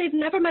 okay, they've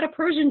never met a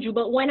Persian Jew.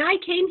 But when I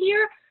came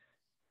here,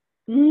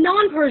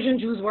 non-Persian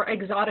Jews were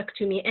exotic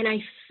to me, and I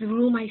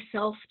threw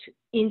myself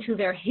into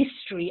their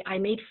history. I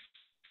made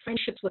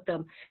friendships with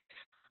them.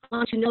 I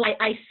want to know,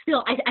 I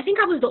think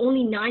I was the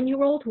only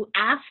 9-year-old who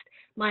asked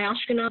my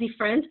Ashkenazi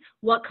friends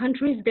what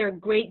countries their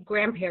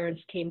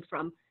great-grandparents came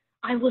from.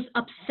 I was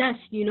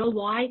obsessed. You know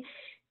why?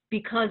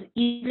 Because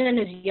even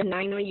as young,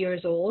 9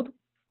 years old,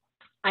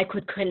 I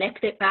could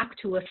connect it back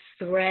to a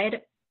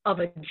thread of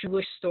a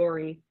Jewish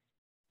story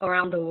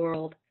around the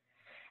world.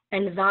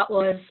 And that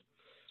was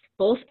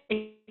both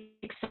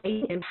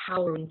exciting and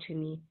empowering to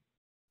me.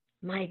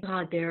 My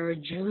God, there are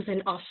Jews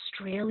in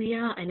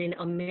Australia and in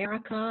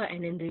America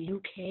and in the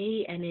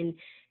UK and in,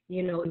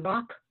 you know,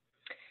 Iraq.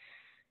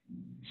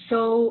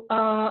 So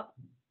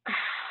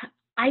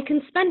I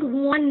can spend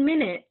 1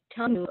 minute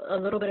telling you a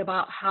little bit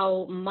about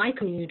how my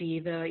community,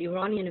 the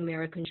Iranian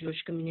American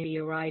Jewish community,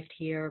 arrived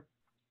here.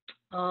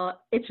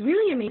 It's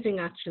really amazing,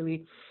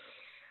 actually.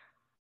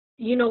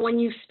 You know, when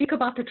you speak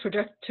about the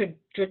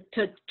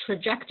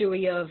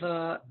trajectory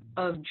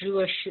of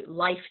Jewish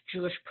life,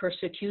 Jewish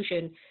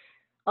persecution,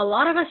 a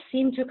lot of us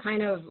seem to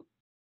kind of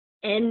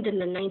end in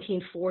the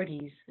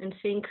 1940s and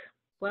think,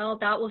 well,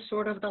 that was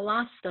sort of the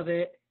last of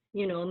it.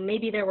 You know,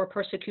 maybe there were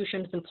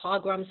persecutions and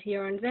pogroms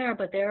here and there,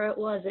 but there it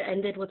was. It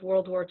ended with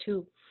World War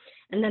II.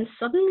 And then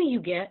suddenly you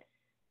get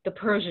the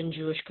Persian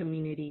Jewish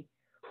community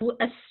who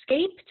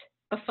escaped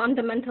a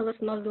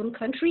fundamentalist Muslim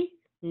country,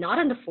 not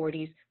in the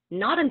 40s,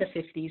 not in the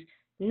 50s,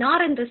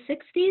 not in the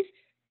 60s,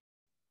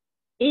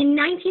 in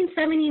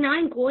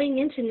 1979 going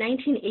into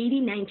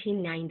 1980,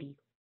 1990.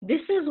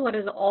 This is what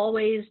has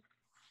always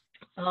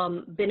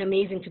been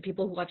amazing to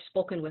people who I've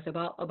spoken with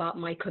about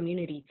my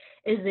community,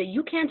 is that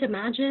you can't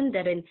imagine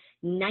that in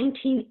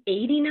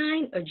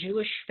 1989, a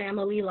Jewish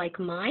family like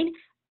mine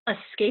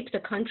escaped the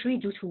country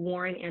due to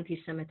war and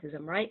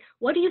anti-Semitism, right?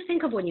 What do you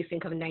think of when you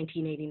think of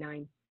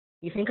 1989?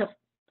 You think of,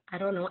 I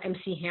don't know,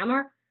 MC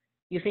Hammer?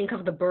 You think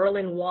of the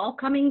Berlin Wall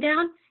coming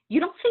down?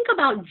 You don't think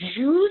about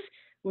Jews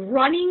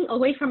running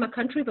away from a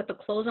country with the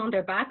clothes on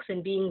their backs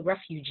and being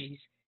refugees.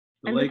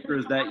 The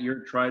Lakers that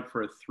year tried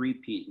for a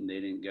three-peat and they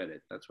didn't get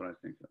it. That's what I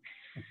think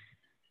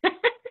of.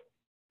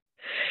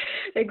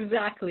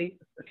 Exactly.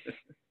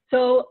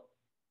 So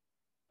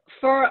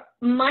for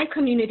my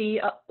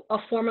community of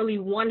formerly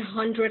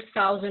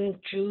 100,000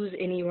 Jews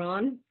in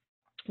Iran,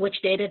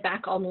 which dated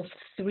back almost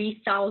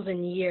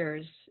 3,000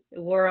 years,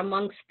 were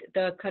amongst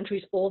the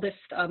country's oldest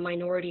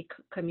minority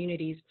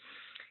communities.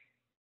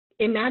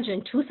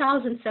 Imagine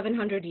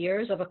 2,700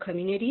 years of a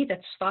community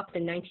that stopped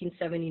in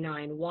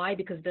 1979. Why?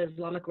 Because the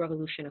Islamic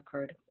Revolution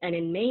occurred. And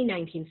in May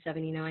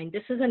 1979,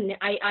 this is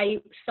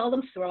I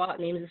seldom throw out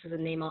names. This is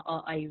a name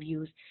I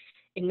use.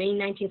 In May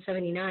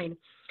 1979,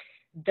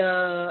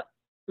 the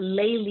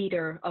lay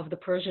leader of the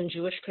Persian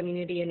Jewish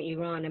community in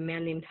Iran, a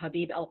man named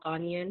Habib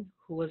Al-Ghanian,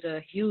 who was a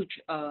huge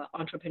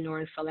entrepreneur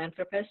and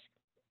philanthropist,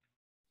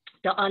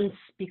 the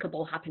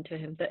unspeakable happened to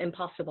him. The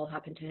impossible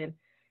happened to him.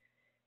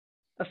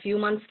 A few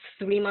months,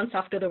 3 months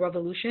after the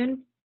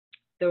revolution,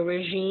 the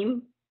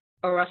regime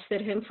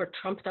arrested him for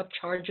trumped up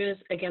charges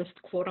against,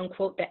 quote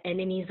unquote, the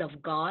enemies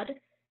of God,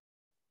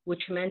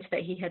 which meant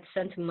that he had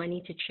sent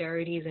money to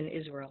charities in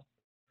Israel.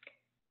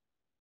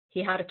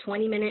 He had a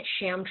 20-minute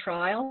sham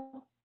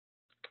trial,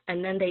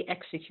 and then they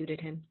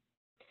executed him.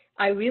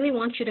 I really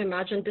want you to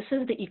imagine this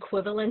is the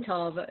equivalent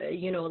of,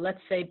 you know,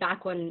 let's say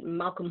back when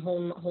Malcolm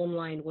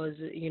Homeline was,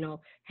 you know,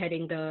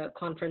 heading the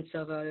conference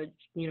of,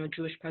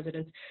 Jewish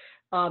presidents.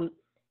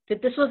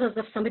 That this was as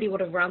if somebody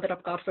would have rounded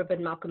up, God forbid,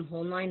 Malcolm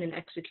Homeline and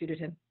executed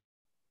him,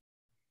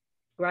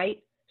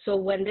 right? So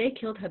when they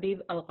killed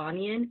Habib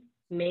Al-Ghanian,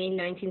 May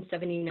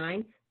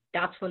 1979,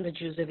 that's when the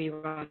Jews of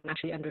Iran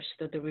actually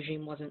understood the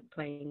regime wasn't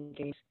playing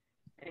games.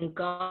 And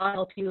God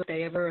help you if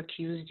they ever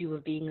accused you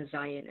of being a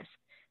Zionist.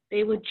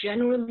 They would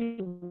generally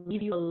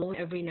leave you alone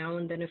every now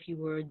and then if you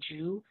were a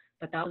Jew,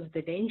 but that was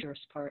the dangerous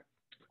part.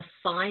 A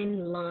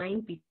fine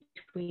line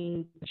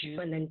between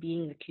Jew and then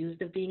being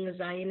accused of being a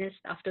Zionist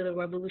after the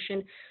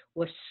revolution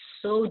was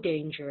so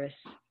dangerous.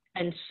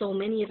 And so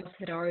many of us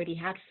had already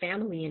had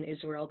family in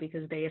Israel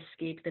because they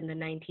escaped in the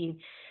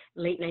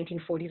late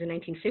 1940s and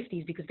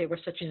 1950s because they were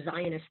such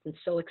Zionists and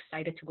so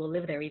excited to go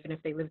live there, even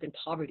if they lived in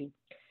poverty.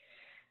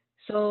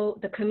 So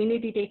the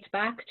community dates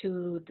back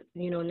to,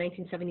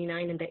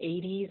 1979 and the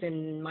 80s,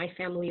 and my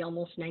family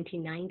almost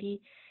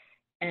 1990.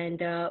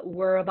 And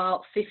we're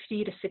about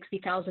 50 to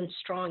 60,000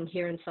 strong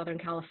here in Southern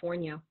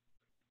California.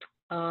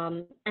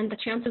 And the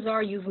chances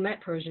are you've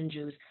met Persian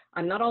Jews.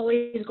 I'm not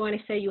always going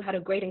to say you had a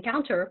great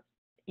encounter.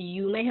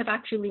 You may have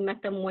actually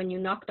met them when you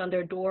knocked on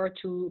their door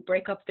to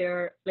break up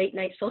their late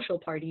night social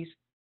parties.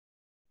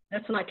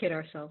 Let's not kid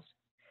ourselves.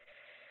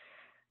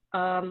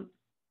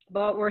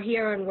 But we're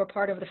here and we're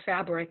part of the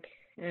fabric.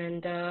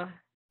 And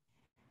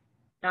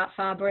that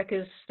fabric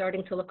is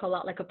starting to look a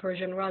lot like a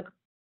Persian rug.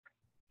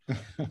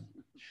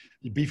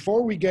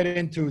 Before we get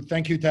into,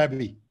 thank you,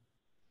 Tabby.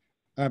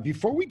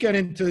 Before we get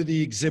into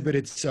the exhibit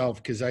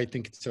itself, because I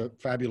think it's a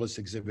fabulous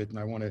exhibit and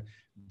I want to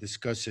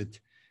discuss it.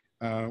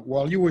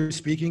 While you were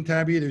speaking,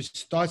 Tabby, there's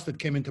thoughts that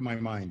came into my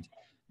mind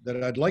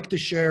that I'd like to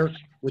share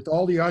with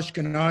all the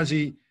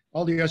Ashkenazi,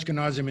 all the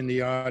Ashkenazim in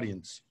the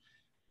audience.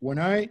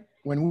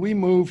 When we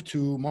moved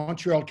to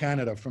Montreal,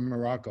 Canada from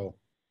Morocco,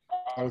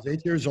 I was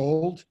 8 years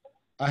old.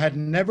 I had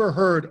never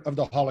heard of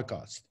the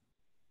Holocaust.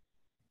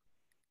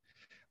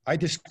 I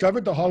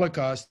discovered the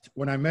Holocaust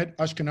when I met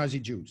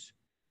Ashkenazi Jews.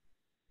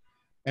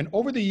 And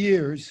over the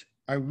years,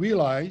 I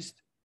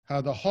realized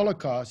how the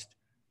Holocaust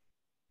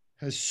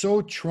has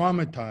so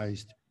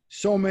traumatized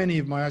so many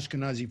of my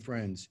Ashkenazi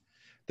friends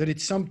that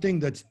it's something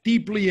that's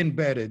deeply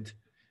embedded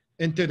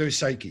into their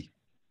psyche.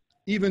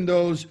 Even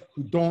those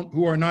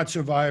who are not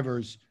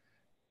survivors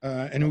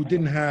and who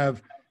didn't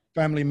have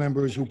family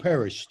members who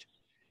perished.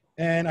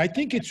 And I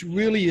think it's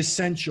really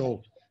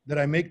essential that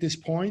I make this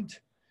point,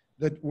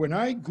 that when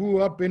I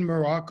grew up in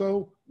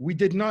Morocco, we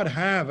did not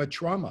have a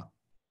trauma.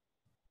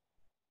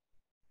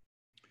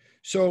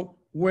 So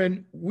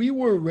when we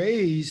were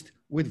raised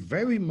with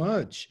very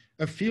much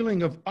a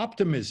feeling of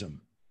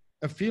optimism,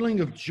 a feeling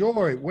of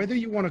joy, whether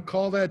you want to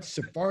call that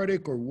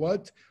Sephardic or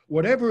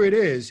whatever it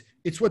is,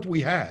 it's what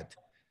we had.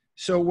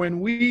 So when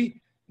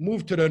we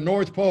moved to the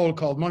North Pole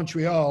called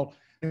Montreal,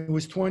 and it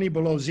was 20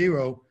 below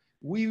zero,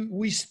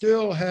 we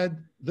still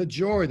had the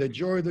joy of the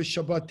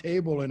Shabbat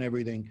table and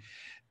everything.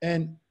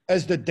 And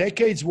as the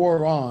decades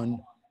wore on,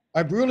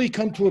 I've really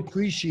come to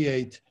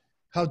appreciate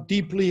how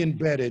deeply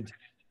embedded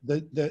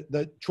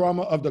the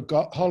trauma of the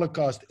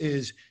Holocaust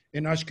is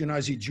in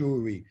Ashkenazi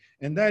Jewry.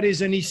 And that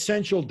is an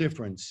essential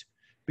difference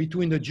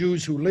between the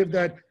Jews who lived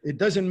that. It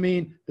doesn't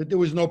mean that there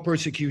was no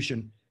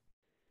persecution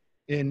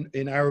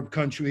in Arab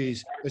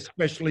countries,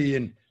 especially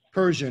in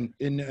Persian,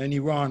 in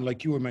Iran,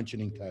 like you were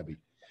mentioning, Tabby.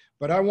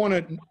 But I want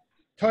to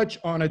touch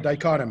on a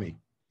dichotomy,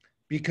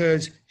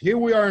 because here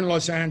we are in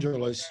Los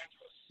Angeles,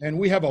 and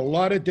we have a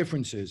lot of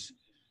differences.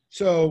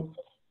 So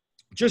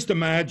just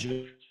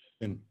imagine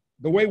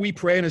the way we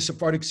pray in a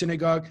Sephardic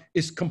synagogue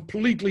is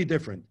completely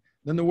different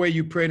than the way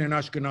you pray in an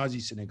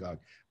Ashkenazi synagogue,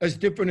 as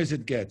different as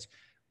it gets.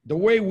 The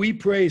way we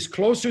pray is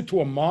closer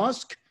to a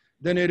mosque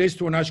than it is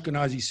to an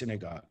Ashkenazi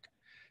synagogue.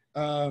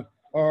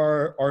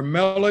 Our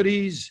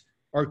melodies,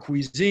 our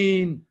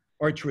cuisine,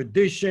 our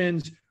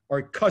traditions,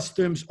 our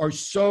customs are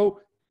so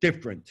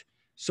different.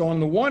 So on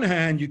the one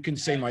hand, you can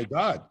say, my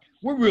God,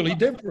 we're really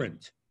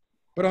different.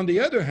 But on the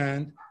other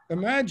hand,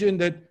 imagine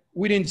that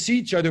we didn't see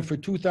each other for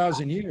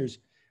 2,000 years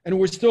and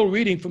we're still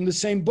reading from the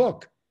same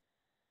book.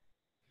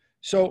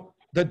 So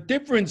the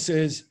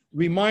differences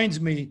reminds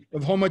me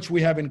of how much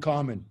we have in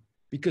common,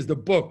 because the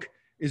book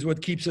is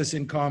what keeps us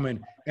in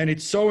common. And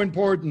it's so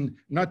important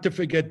not to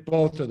forget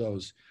both of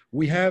those.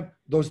 We have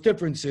those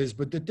differences,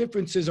 but the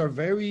differences are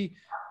very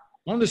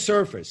on the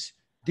surface.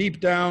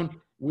 Deep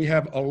down, we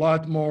have a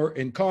lot more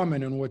in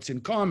common. And what's in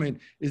common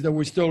is that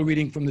we're still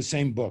reading from the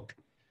same book.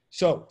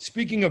 So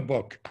speaking of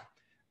book,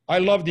 I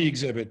love the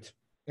exhibit.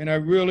 And I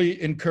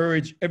really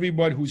encourage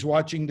everybody who's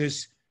watching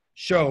this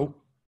show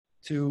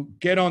to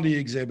get on the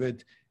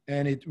exhibit.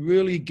 And it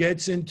really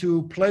gets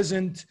into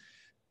pleasant,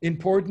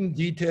 important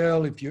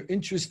detail. If you're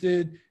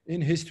interested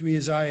in history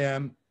as I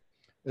am,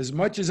 as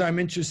much as I'm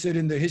interested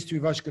in the history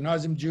of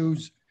Ashkenazim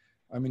Jews,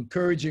 I'm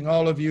encouraging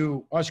all of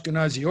you,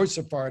 Ashkenazi or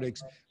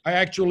Sephardics, I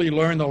actually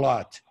learned a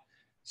lot.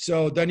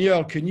 So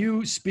Danielle, can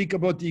you speak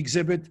about the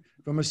exhibit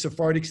from a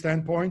Sephardic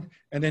standpoint?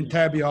 And then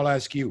Tabby, I'll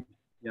ask you.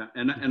 Yeah,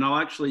 and I'll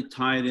actually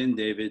tie it in,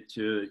 David,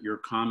 to your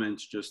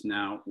comments just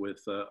now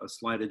with a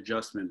slight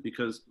adjustment,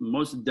 because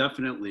most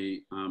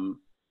definitely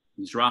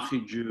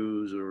Mizrahi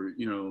Jews or,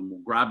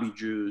 Mughrabi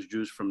Jews,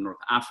 Jews from North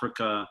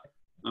Africa,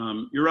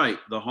 you're right,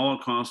 the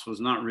Holocaust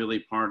was not really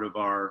part of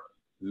our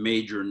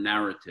major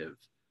narrative.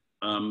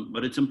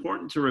 But it's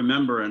important to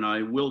remember, and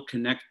I will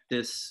connect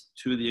this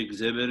to the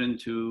exhibit and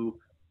to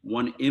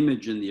one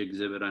image in the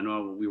exhibit. I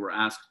know we were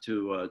asked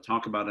to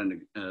talk about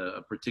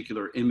a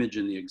particular image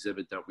in the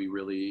exhibit that we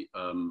really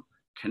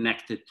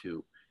connected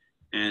to.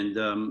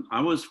 And I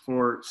was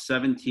for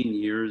 17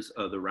 years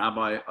the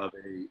rabbi of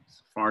a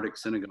Sephardic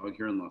synagogue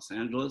here in Los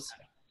Angeles,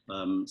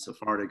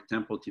 Sephardic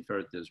Temple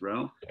Tiferet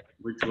Israel,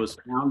 which was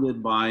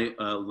founded by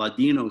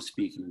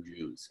Ladino-speaking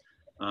Jews.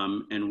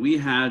 And we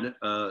had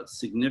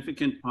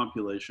significant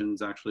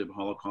populations actually of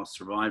Holocaust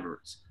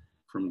survivors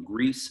from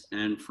Greece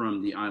and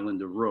from the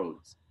island of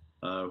Rhodes,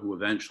 who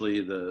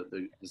eventually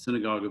the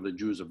Synagogue of the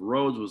Jews of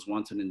Rhodes was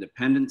once an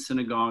independent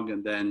synagogue.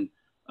 And then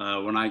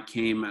when I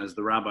came as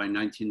the rabbi in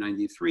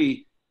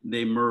 1993,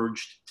 they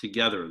merged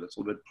together. That's a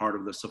little bit part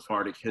of the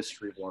Sephardic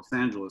history of Los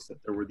Angeles, that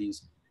there were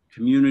these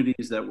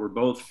communities that were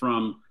both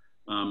from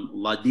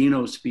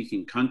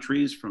Ladino-speaking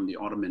countries, from the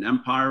Ottoman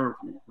Empire,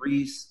 from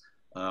Greece,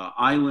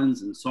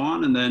 islands, and so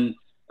on. And then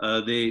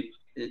they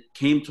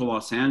came to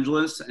Los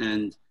Angeles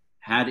and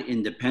had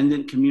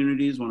independent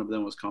communities. One of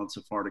them was called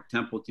Sephardic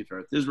Temple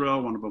Tiferet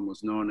Israel. One of them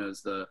was known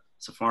as the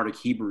Sephardic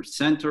Hebrew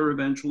Center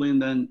eventually.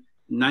 And then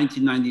in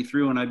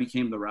 1993, when I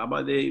became the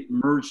rabbi, they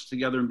merged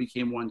together and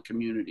became one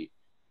community.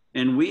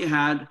 And we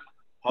had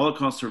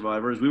Holocaust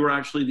survivors. We were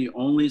actually the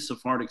only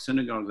Sephardic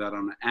synagogue that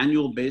on an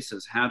annual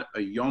basis had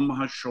a Yom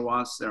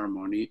HaShoah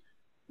ceremony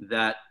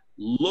that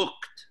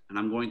looked, and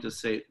I'm going to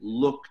say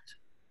looked,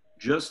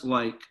 just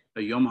like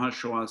a Yom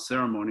HaShoah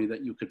ceremony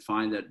that you could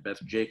find at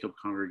Beth Jacob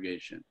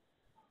congregation.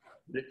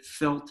 But it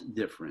felt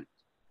different.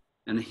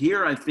 And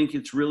here I think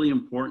it's really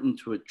important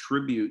to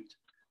attribute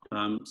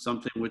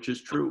something which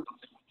is true.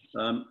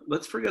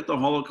 Let's forget the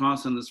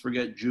Holocaust and let's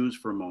forget Jews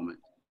for a moment.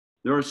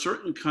 There are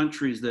certain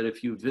countries that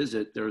if you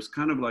visit, there's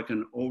kind of like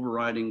an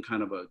overriding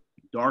kind of a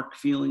dark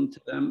feeling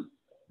to them.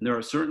 And there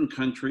are certain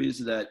countries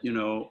that, you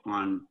know,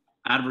 on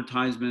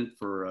advertisement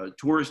for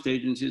tourist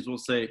agencies will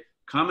say,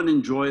 come and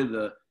enjoy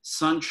the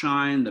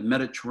sunshine, the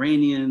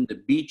Mediterranean,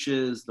 the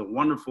beaches, the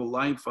wonderful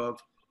life of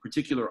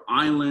particular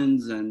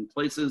islands and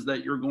places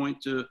that you're going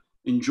to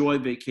enjoy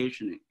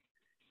vacationing.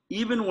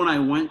 Even when I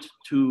went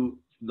to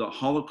the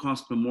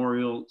Holocaust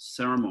memorial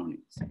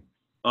ceremonies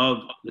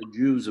of the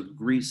Jews of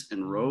Greece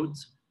and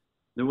Rhodes,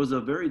 there was a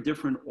very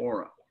different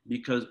aura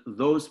because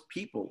those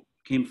people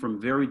came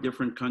from very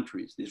different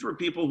countries. These were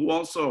people who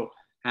also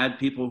had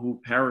people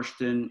who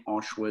perished in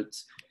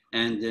Auschwitz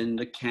and in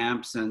the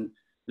camps. And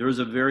there was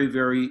a very,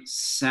 very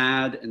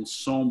sad and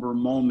somber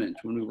moment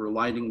when we were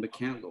lighting the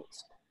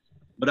candles.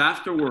 But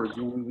afterwards,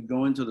 when we would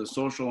go into the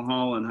social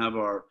hall and have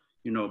our,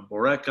 you know,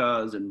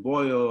 borecas and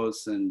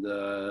bollos and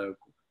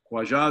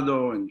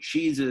cuajado and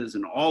cheeses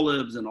and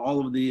olives and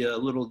all of the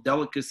little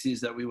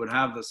delicacies that we would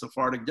have, the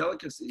Sephardic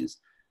delicacies,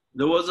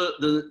 there was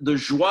the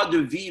joie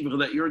de vivre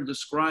that you're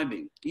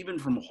describing, even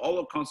from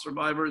Holocaust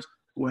survivors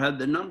who had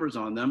the numbers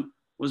on them,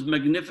 was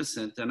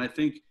magnificent. And I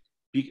think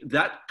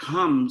that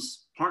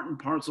comes part and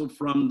parcel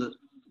from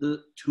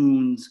the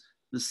tunes,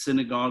 the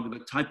synagogue,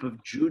 the type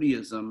of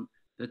Judaism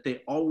that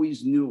they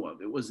always knew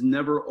of. It was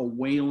never a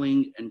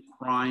wailing and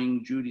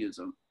crying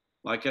Judaism.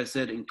 Like I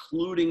said,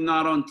 including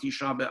not on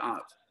Tisha B'Av.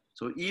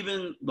 So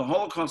even the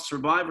Holocaust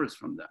survivors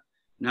from that.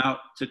 Now,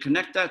 to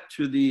connect that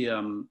to the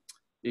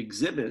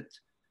exhibit,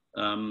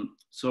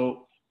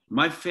 so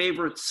my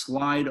favorite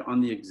slide on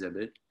the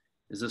exhibit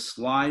is a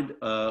slide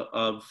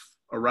of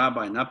a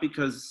rabbi, not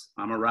because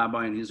I'm a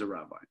rabbi and he's a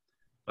rabbi,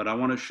 but I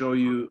want to show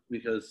you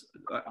because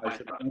I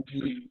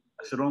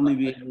should only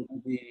be able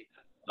to be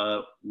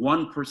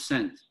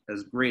 1%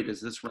 as great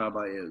as this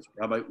rabbi is,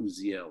 Rabbi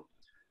Uziel.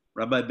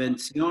 Rabbi Ben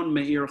Zion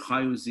Meir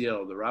Chai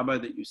Uziel, the rabbi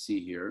that you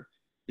see here,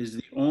 is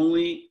the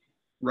only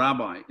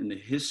rabbi in the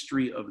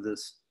history of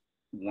this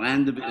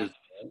land of Israel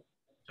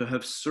to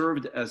have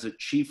served as a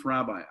chief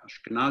rabbi,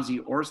 Ashkenazi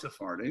or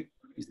Sephardic.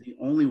 He's the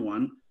only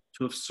one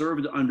to have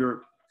served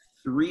under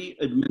 3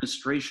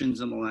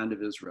 administrations in the land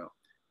of Israel.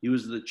 He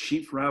was the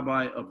chief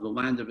rabbi of the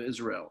land of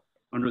Israel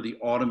under the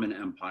Ottoman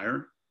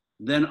Empire,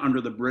 then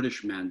under the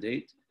British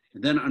Mandate,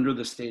 and then under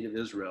the state of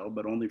Israel,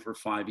 but only for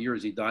 5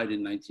 years. He died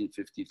in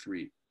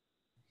 1953.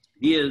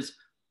 He is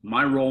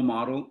my role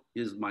model,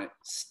 is my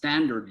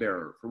standard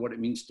bearer for what it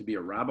means to be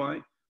a rabbi,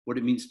 what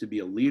it means to be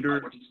a leader,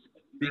 a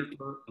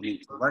thinker, an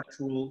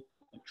intellectual,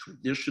 a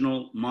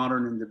traditional,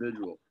 modern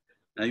individual.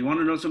 Now, you want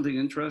to know something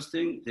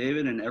interesting,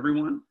 David and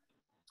everyone?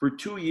 For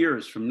 2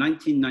 years, from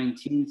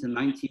 1919 to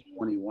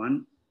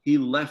 1921, he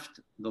left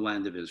the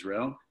land of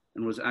Israel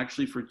and was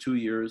actually for 2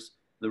 years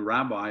the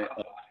rabbi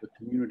of the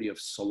community of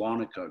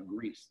Salonika,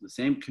 Greece, the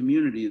same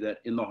community that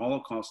in the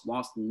Holocaust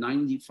lost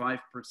 95%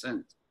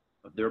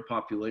 of their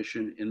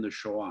population in the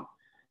Shoah.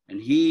 And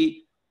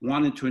he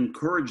wanted to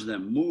encourage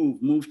them,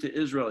 move to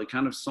Israel. He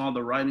kind of saw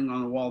the writing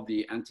on the wall,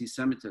 the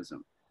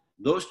anti-Semitism.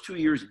 Those 2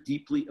 years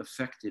deeply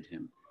affected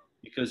him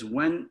because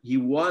when he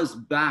was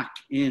back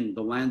in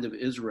the land of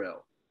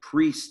Israel,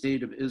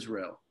 pre-state of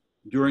Israel,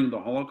 during the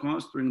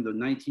Holocaust, during the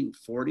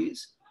 1940s,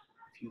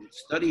 if you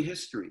study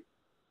history,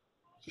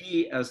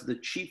 he, as the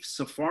chief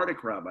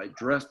Sephardic rabbi,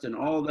 dressed in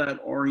all that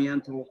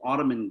Oriental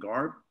Ottoman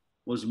garb,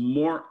 was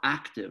more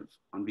active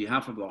on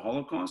behalf of the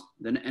Holocaust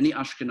than any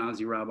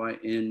Ashkenazi rabbi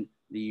in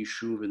the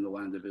Yishuv in the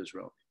land of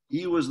Israel.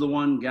 He was the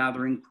one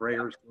gathering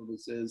prayer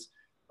services,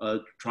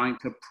 trying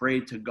to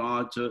pray to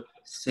God to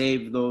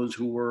save those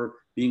who were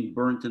being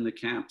burnt in the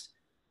camps.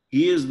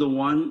 He is the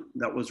one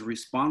that was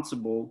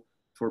responsible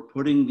for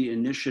putting the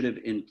initiative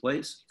in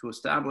place to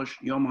establish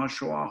Yom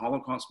HaShoah,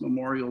 Holocaust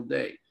Memorial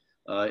Day.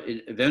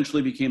 It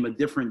eventually became a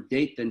different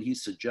date than he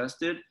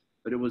suggested,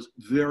 but it was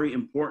very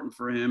important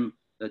for him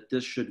that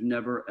this should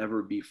never,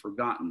 ever be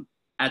forgotten.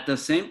 At the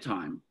same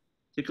time,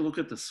 take a look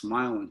at the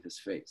smile on his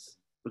face.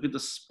 Look at the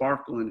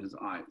sparkle in his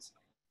eyes.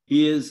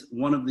 He is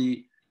one of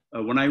the,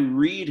 when I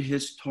read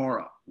his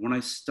Torah, when I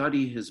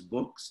study his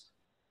books,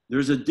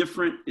 there's a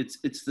different,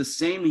 it's the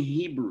same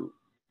Hebrew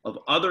of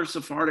other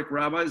Sephardic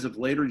rabbis of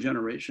later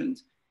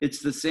generations. It's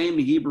the same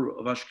Hebrew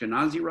of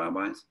Ashkenazi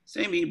rabbis,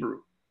 same Hebrew.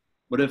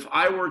 But if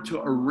I were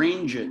to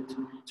arrange it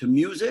to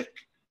music,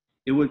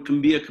 it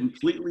can be a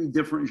completely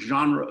different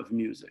genre of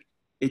music.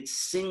 It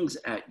sings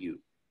at you.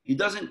 He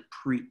doesn't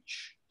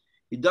preach.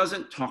 He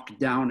doesn't talk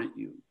down at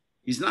you.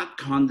 He's not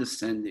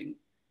condescending.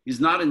 He's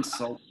not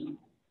insulting.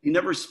 He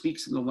never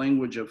speaks in the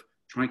language of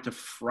trying to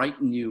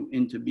frighten you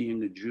into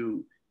being a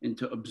Jew,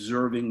 into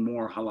observing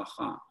more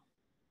halakha.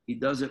 He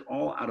does it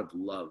all out of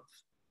love.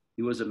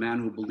 He was a man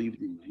who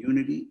believed in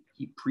unity.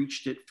 He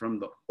preached it from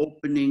the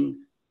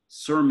opening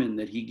sermon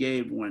that he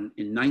gave in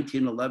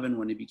 1911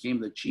 when he became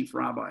the chief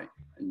rabbi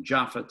in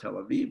Jaffa, Tel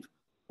Aviv,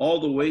 all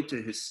the way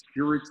to his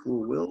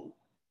spiritual will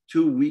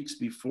 2 weeks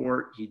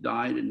before he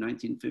died in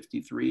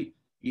 1953.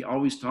 He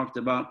always talked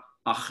about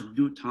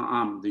achdut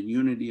ha'am, the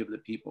unity of the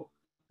people.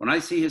 When I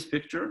see his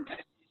picture,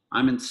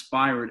 I'm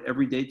inspired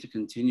every day to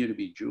continue to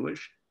be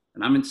Jewish,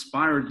 and I'm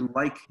inspired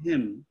like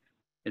him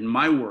in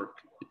my work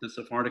at the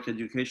Sephardic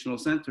Educational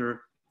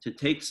Center to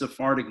take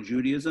Sephardic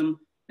Judaism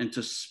and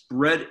to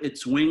spread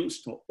its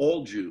wings to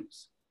all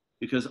Jews.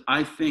 Because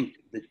I think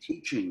the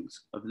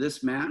teachings of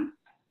this man,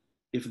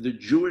 if the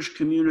Jewish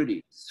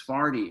community,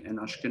 Sephardi and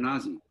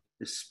Ashkenazi,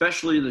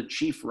 especially the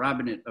chief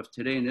rabbinate of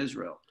today in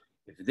Israel,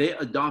 if they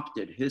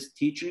adopted his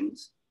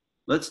teachings,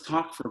 let's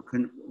talk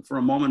for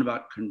a moment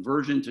about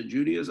conversion to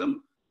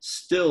Judaism,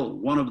 still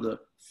one of the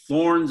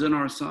thorns in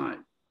our side,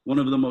 one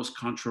of the most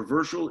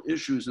controversial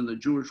issues in the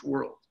Jewish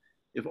world.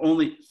 If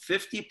only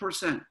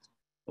 50%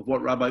 of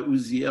what Rabbi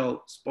Uziel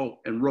spoke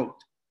and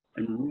wrote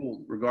and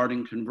ruled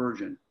regarding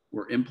conversion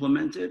were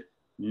implemented,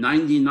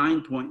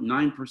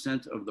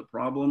 99.9% of the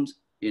problems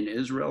in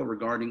Israel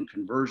regarding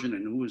conversion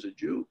and who is a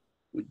Jew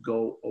would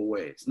go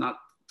away. It's not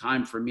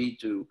time for me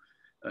to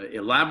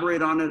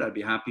elaborate on it. I'd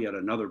be happy at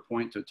another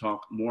point to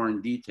talk more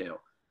in detail.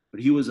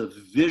 But he was a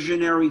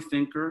visionary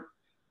thinker.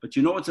 But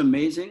you know what's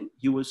amazing?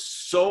 He was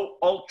so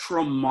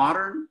ultra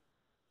modern,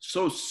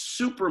 so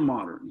super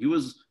modern. He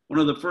was one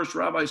of the first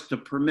rabbis to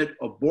permit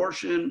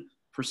abortion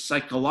for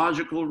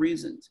psychological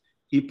reasons.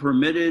 He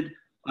permitted,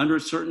 under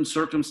certain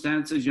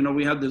circumstances, you know,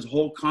 we had this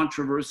whole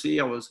controversy.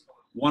 I was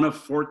one of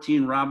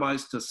 14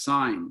 rabbis to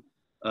sign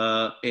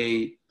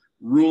a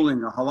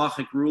ruling, a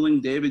halachic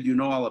ruling. David, you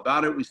know all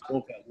about it. We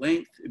spoke at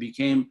length. It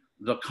became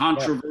the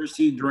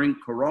controversy during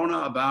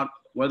Corona about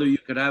whether you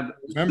could have.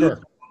 I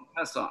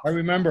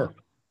remember.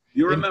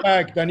 You remember? In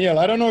fact, Daniel,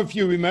 I don't know if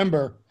you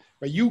remember,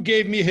 but you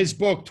gave me his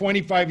book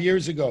 25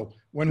 years ago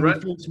when we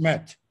first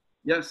met.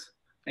 Yes.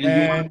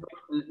 And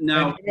you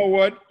know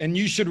what? And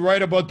you should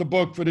write about the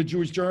book for the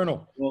Jewish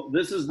Journal. Well,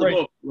 this is the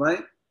book,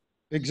 right?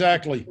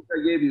 Exactly. The book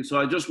I gave you. So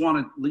I just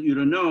wanted you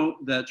to know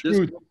that this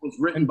book was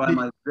written by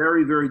my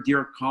very, very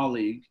dear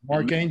colleague,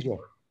 Mark Angel.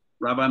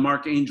 Rabbi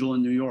Mark Angel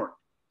in New York.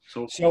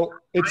 So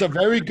it's a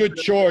very good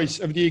choice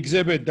of the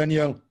exhibit,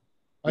 Daniel.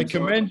 I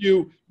commend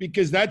you,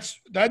 because that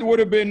would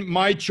have been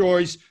my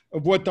choice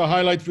of what to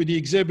highlight for the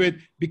exhibit.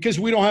 Because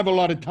we don't have a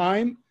lot of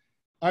time,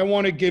 I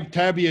want to give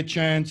Tabby a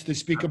chance to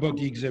speak about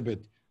the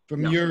exhibit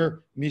from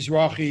your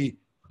Mizrahi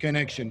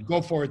connection.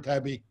 Go for it,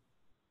 Tabby.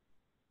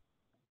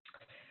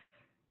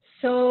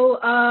 So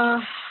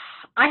I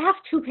have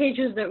 2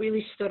 pages that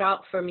really stood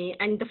out for me.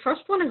 And the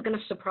first one is going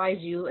to surprise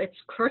you. It's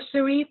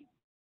cursory.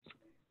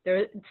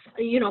 There,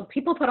 you know,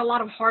 people put a lot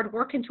of hard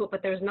work into it,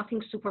 but there's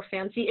nothing super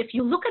fancy. If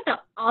you look at the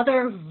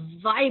other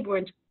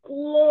vibrant,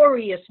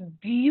 glorious,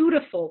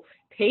 beautiful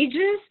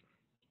pages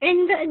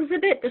in the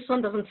exhibit, this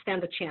one doesn't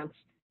stand a chance,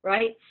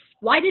 right?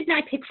 Why didn't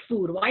I pick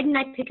food? Why didn't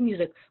I pick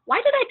music?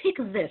 Why did I pick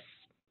this?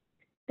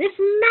 This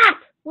map,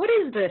 what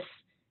is this?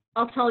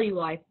 I'll tell you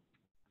why.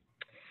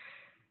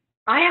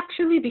 I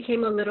actually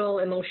became a little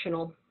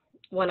emotional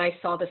when I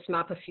saw this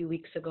map a few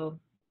weeks ago.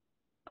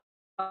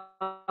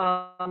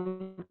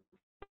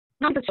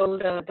 Not to show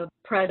the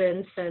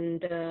presence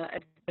and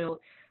you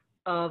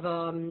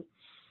know,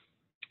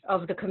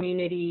 of the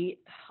community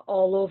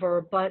all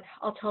over, but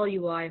I'll tell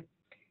you why.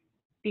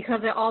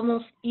 Because at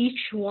almost each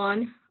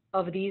one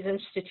of these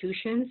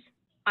institutions,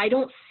 I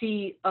don't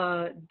see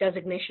a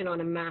designation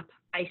on a map.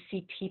 I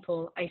see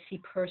people, I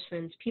see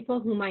persons, people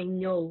whom I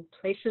know,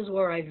 places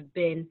where I've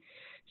been.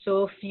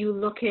 So if you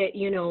look at,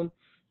 you know,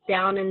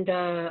 down in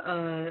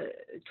the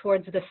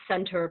towards the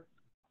center,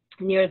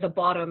 near the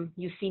bottom,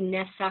 you see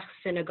Nesach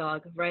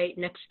Synagogue, right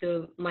next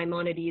to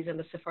Maimonides and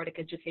the Sephardic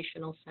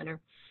Educational Center.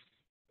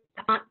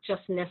 That's not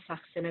just Nesach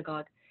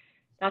Synagogue.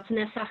 That's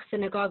Nesach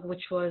Synagogue,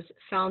 which was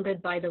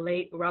founded by the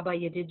late Rabbi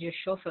Yedidia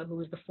Shofet, who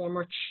was the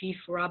former chief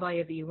rabbi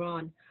of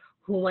Iran,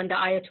 who, when the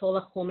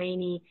Ayatollah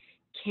Khomeini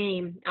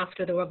came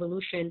after the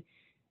revolution,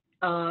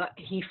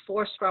 he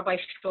forced Rabbi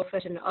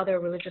Shofet and other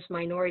religious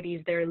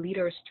minorities, their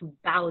leaders, to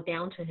bow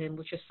down to him,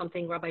 which is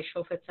something Rabbi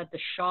Shofet said the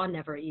Shah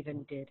never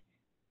even did.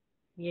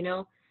 You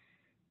know,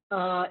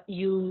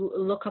 you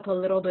look up a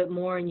little bit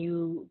more and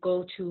you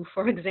go to,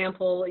 for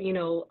example, you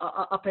know,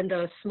 up in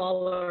the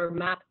smaller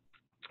map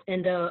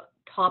in the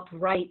top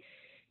right,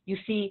 you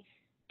see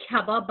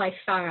Kebab by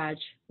Faraj,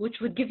 which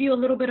would give you a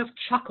little bit of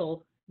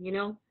chuckle, you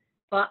know,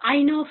 but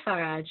I know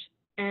Faraj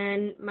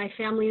and my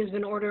family has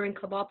been ordering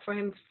kebab for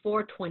him for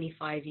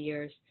 25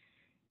 years.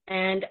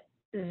 And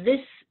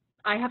this,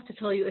 I have to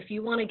tell you, if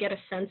you want to get a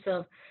sense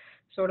of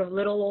sort of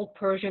little old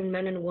Persian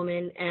men and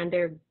women and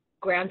their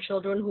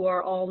grandchildren who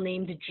are all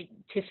named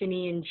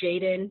Tiffany and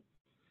Jaden,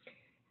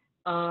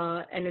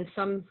 and in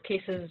some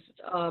cases,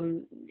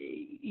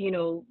 you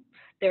know,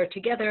 they're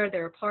together,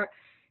 they're apart.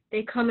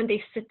 They come and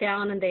they sit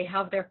down and they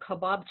have their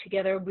kebab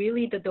together,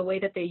 really the way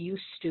that they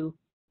used to,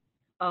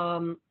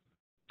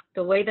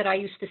 the way that I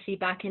used to see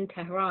back in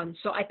Tehran.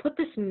 So I put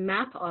this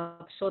map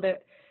up so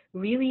that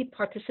really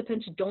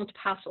participants don't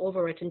pass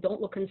over it and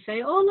don't look and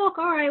say, oh, look,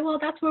 all right, well,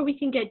 that's where we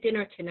can get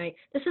dinner tonight.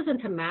 This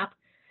isn't a map.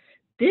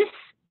 This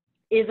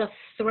is a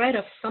thread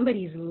of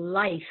somebody's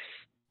life,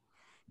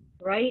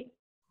 right?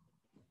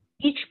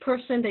 Each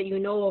person that you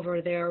know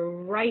over there,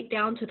 right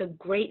down to the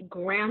great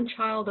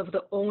grandchild of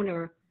the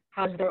owner,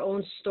 has their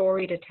own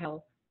story to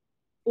tell,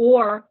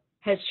 or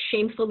has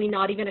shamefully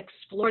not even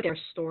explored their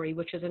story,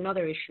 which is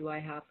another issue I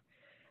have.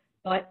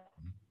 But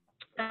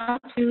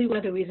that's really one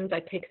of the reasons I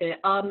picked it.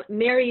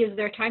 Mary, is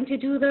there time to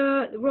do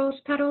the rose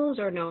petals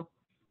or no?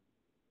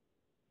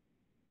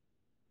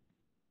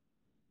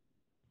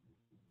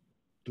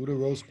 Do the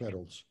rose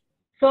petals.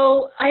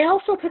 So I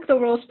also picked the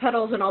rose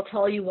petals, and I'll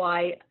tell you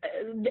why.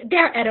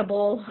 They're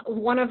edible.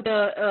 One of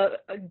the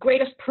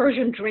greatest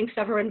Persian drinks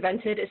ever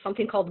invented is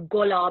something called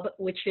golab,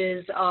 which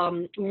is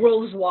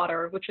rose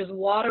water, which is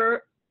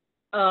water,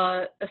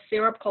 a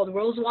syrup called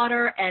rose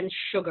water and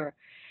sugar.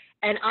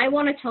 And I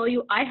want to tell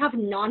you, I have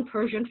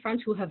non-Persian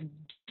friends who have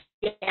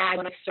gagged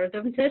when I served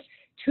them this.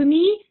 To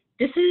me,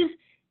 this is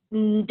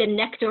the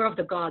nectar of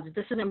the gods.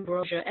 This is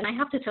ambrosia. And I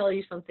have to tell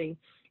you something.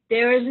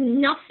 There is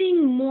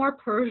nothing more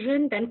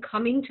Persian than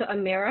coming to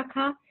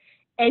America,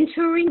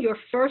 entering your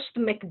first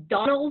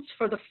McDonald's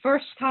for the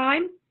first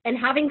time, and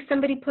having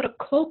somebody put a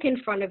Coke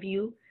in front of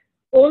you,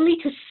 only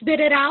to spit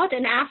it out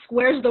and ask,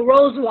 where's the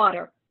rose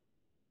water?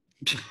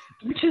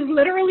 Which is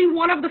literally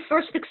one of the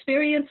first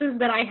experiences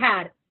that I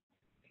had.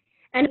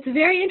 And it's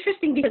very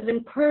interesting because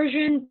in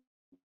Persian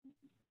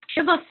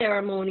Shiva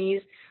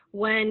ceremonies,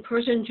 when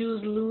Persian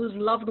Jews lose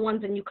loved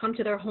ones and you come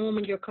to their home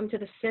and you come to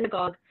the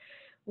synagogue,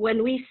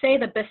 when we say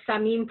the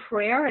Besamim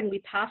prayer and we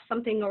pass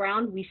something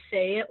around, we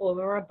say it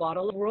over a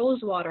bottle of rose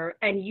water.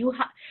 And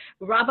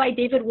Rabbi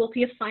David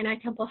Wolpe of Sinai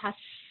Temple has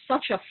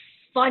such a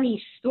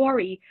funny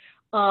story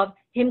of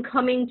him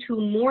coming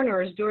to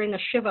mourners during a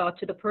Shiva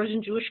to the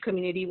Persian Jewish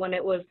community when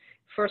it was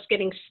first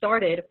getting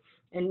started.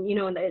 And, you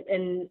know,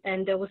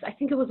 and there was, I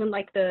think it was in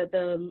like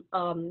the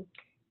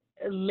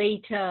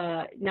late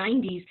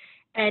 90s.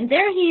 And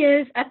there he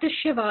is at the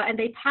Shiva, and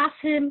they pass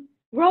him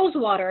rose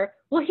water.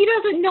 Well, he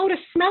doesn't know to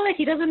smell it.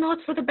 He doesn't know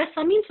it's for the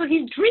Besamim, so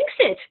he drinks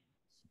it,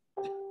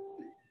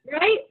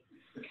 right?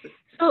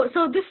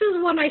 So this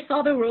is when I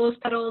saw the rose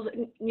petals.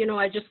 You know,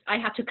 I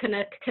had to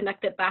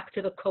connect it back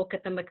to the Coke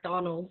at the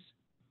McDonald's.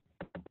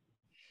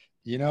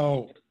 You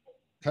know,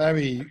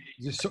 Fabi,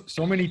 just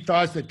so many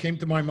thoughts that came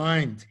to my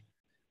mind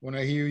when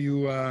I hear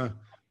you,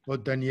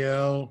 both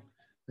Danielle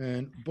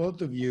and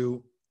both of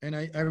you. And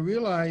I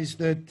realized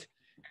that,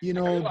 you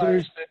know,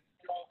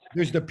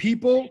 there's the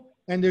people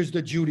and there's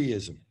the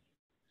Judaism.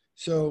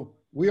 So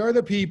we are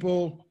the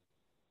people,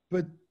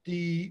 but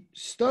the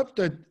stuff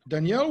that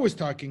Danielle was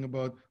talking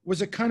about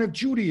was a kind of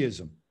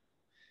Judaism.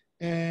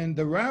 And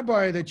the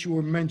rabbi that you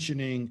were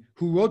mentioning,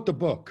 who wrote the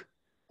book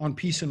on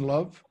peace and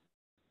love,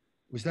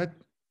 was that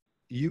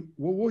you?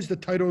 What was the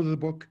title of the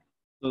book?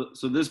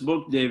 So this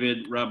book,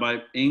 David, Rabbi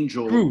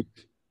Angel.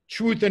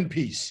 Truth and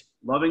Peace.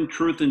 Loving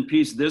Truth and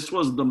Peace. This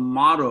was the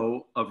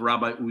motto of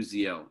Rabbi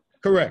Uziel.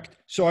 Correct.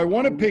 So I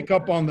want to pick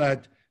up on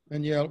that,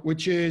 Danielle,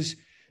 which is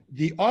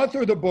the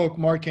author of the book,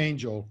 Mark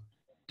Angel,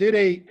 did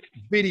a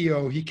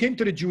video. He came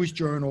to the Jewish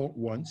Journal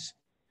once,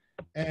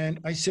 and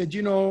I said,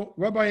 you know,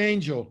 Rabbi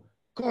Angel,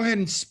 go ahead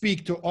and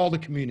speak to all the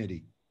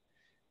community.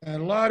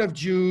 And a lot of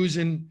Jews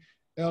in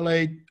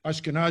LA,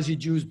 Ashkenazi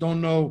Jews,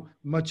 don't know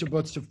much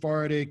about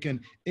Sephardic.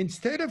 And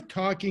instead of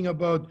talking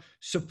about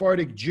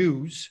Sephardic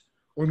Jews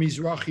or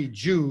Mizrahi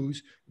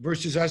Jews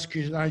versus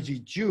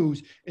Ashkenazi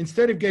Jews,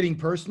 instead of getting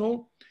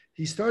personal,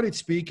 he started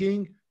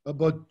speaking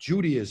about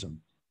Judaism.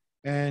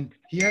 And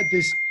he had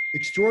this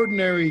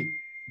extraordinary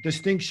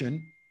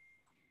distinction.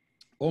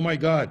 Oh my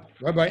God,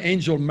 Rabbi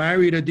Angel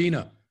married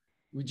Adina.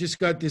 We just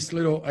got this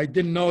little, I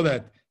didn't know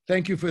that.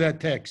 Thank you for that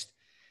text.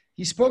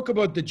 He spoke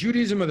about the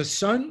Judaism of the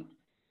sun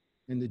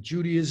and the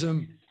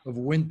Judaism of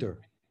winter,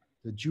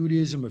 the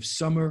Judaism of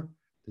summer,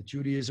 the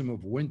Judaism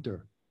of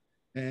winter.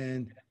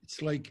 And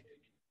it's like,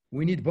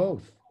 we need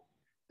both.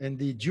 And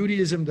the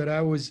Judaism that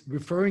I was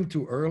referring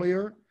to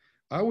earlier,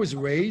 I was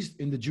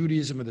raised in the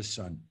Judaism of the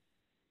sun.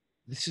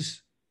 This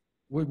is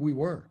what we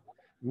were.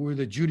 We were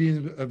the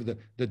Judaism of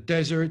the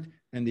desert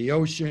and the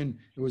ocean.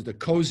 It was the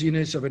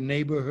coziness of a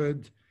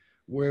neighborhood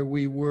where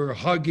we were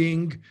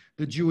hugging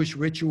the Jewish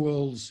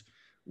rituals,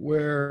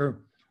 where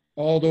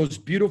all those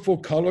beautiful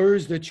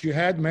colors that you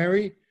had,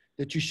 Mary,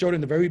 that you showed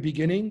in the very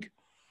beginning.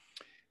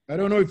 I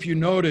don't know if you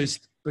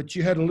noticed, but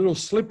you had a little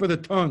slip of the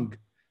tongue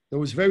that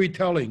was very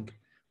telling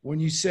when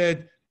you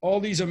said all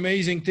these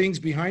amazing things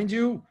behind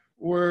you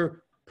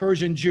were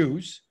Persian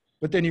Jews,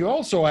 but then you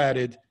also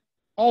added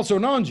also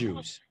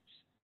non-Jews.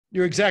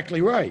 You're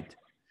exactly right.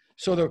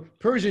 So the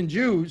Persian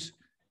Jews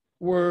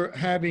were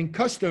having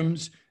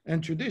customs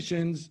and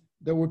traditions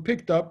that were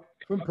picked up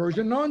from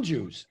Persian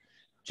non-Jews.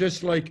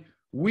 Just like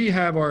we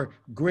have our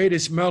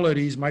greatest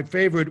melodies. My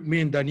favorite,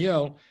 me and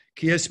Danielle,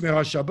 Ki Esmer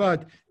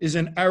HaShabbat, is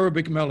an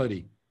Arabic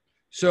melody.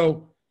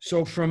 So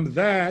from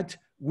that,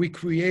 we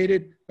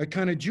created a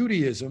kind of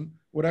Judaism,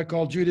 what I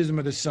call Judaism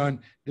of the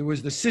Sun. There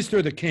was the Sister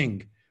of the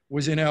King,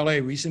 was in LA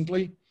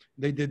recently.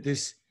 They did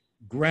this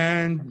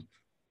grand,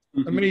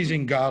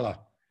 amazing gala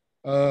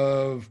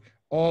of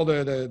all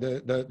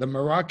the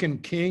Moroccan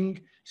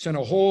king, sent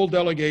a whole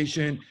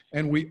delegation,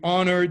 and we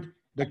honored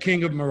the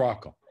King of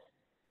Morocco.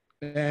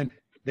 And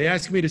they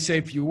asked me to say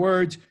a few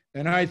words,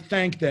 and I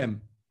thank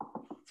them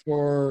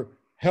for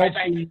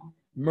helping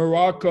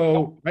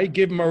Morocco. I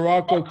give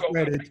Morocco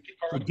credit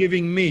for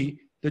giving me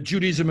the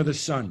Judaism of the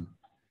Sun.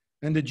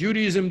 And the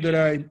Judaism that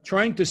I'm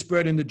trying to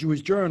spread in the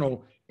Jewish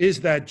Journal is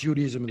that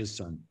Judaism of the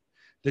Sun.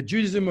 The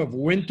Judaism of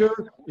winter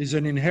is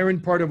an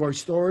inherent part of our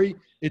story.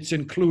 It's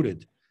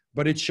included,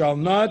 but it shall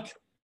not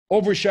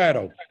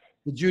overshadow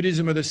the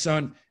Judaism of the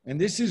Sun.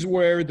 And this is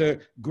where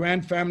the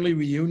grand family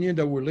reunion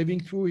that we're living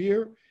through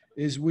here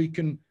is we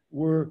can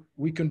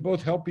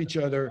both help each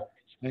other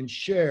and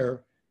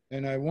share.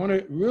 And I want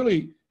to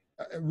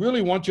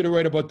really want you to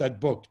write about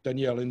that book,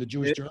 Danielle, in the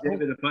Jewish Journal.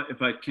 David,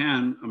 if I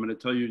can, I'm going to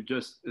tell you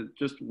just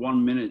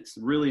 1 minute. It's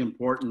really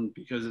important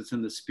because it's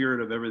in the spirit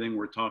of everything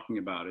we're talking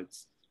about.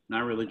 It's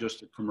not really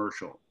just a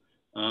commercial.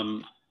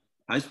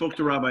 I spoke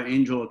to Rabbi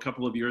Angel a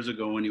couple of years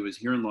ago when he was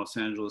here in Los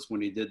Angeles, when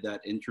he did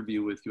that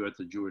interview with you at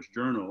the Jewish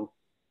Journal.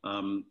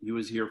 He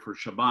was here for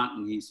Shabbat,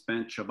 and he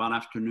spent Shabbat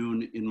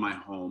afternoon in my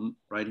home,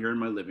 right here in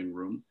my living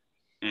room.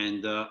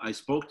 And I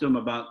spoke to him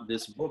about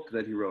this book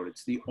that he wrote.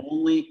 It's the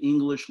only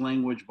English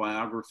language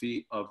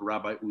biography of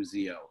Rabbi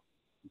Uziel.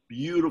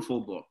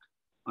 Beautiful book,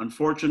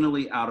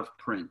 unfortunately out of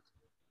print.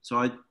 So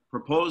I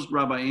proposed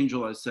Rabbi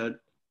Angel, I said,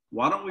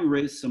 why don't we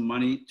raise some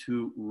money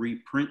to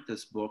reprint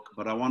this book,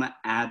 but I want to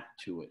add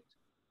to it.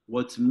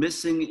 What's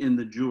missing in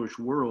the Jewish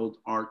world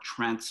are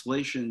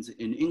translations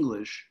in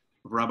English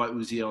of Rabbi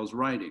Uziel's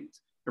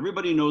writings.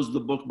 Everybody knows the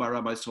book by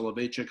Rabbi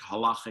Soloveitchik,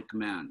 Halachic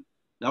Man.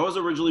 That was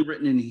originally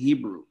written in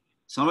Hebrew.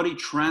 Somebody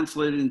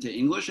translated it into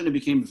English and it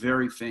became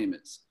very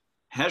famous.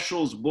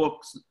 Heschel's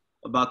books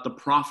about the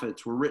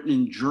prophets were written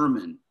in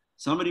German.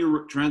 Somebody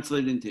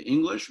translated into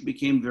English,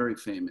 became very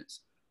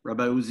famous.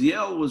 Rabbi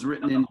Uziel was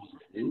written in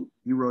Hebrew,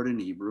 he wrote in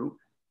Hebrew,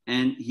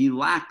 and he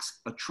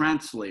lacks a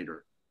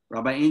translator.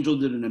 Rabbi Angel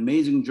did an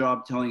amazing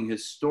job telling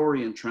his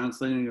story and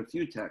translating a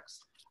few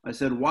texts. I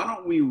said, why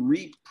don't we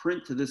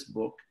reprint this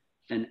book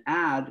and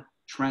add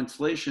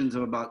translations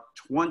of about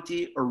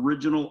 20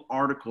 original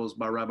articles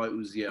by Rabbi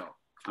Uziel.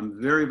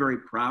 I'm very, very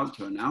proud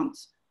to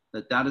announce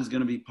that that is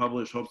going to be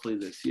published hopefully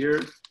this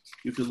year.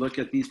 You could look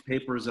at these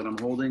papers that I'm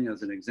holding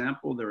as an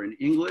example. They're in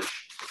English.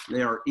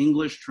 They are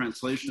English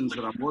translations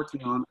that I'm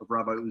working on of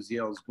Rabbi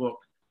Uziel's book.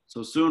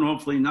 So soon,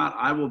 hopefully not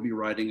I will be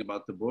writing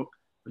about the book,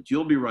 but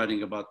you'll be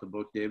writing about the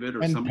book, David.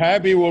 Or and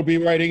Tabby will be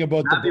writing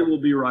about the book. Tabby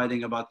will be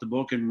writing about the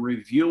book and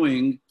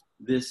reviewing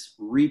this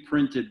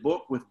reprinted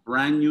book with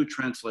brand new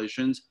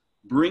translations,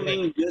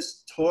 bringing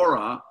this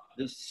Torah,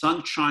 this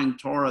sunshine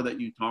Torah that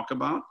you talk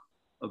about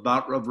of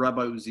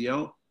Rabbi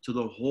Uziel, to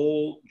the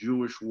whole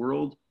Jewish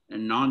world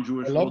and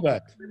non-Jewish world. I love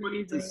that.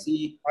 Everybody to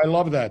see I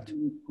love that. what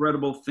an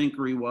incredible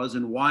thinker he was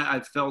and why I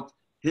felt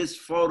his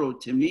photo,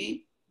 to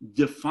me,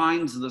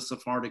 defines the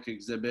Sephardic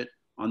exhibit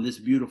on this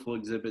beautiful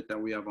exhibit that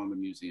we have on the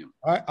museum.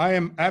 I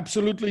am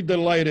absolutely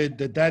delighted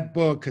that that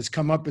book has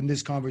come up in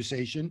this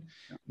conversation.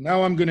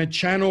 Now I'm going to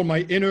channel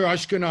my inner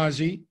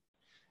Ashkenazi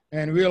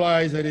and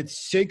realize that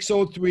it's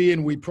 6:03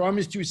 and we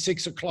promised you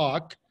 6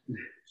 o'clock.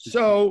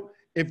 So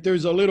if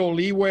there's a little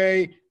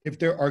leeway, if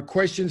there are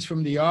questions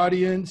from the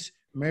audience,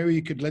 Mary,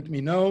 you could let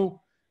me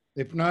know.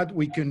 If not,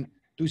 we can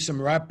do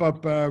some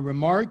wrap-up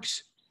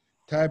remarks.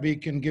 Tabby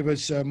can give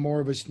us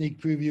more of a sneak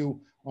preview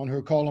on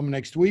her column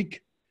next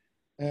week.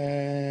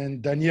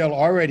 And Danielle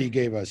already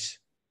gave us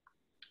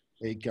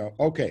a go.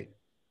 Okay.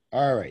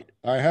 All right.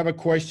 I have a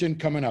question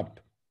coming up.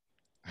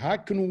 How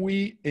can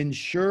we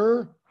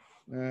ensure,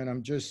 and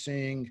I'm just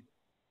saying,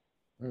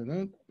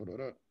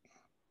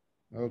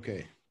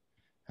 okay.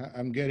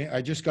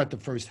 I just got the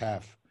first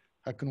half.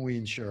 How can we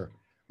ensure?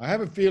 I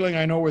have a feeling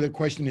I know where the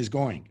question is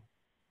going.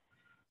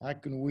 How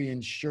can we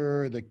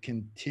ensure the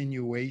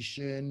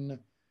continuation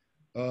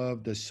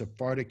of the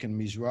Sephardic and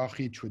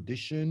Mizrahi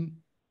tradition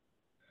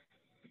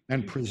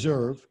and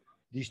preserve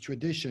these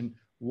tradition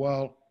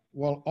while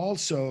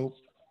also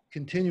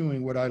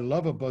continuing what I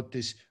love about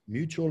this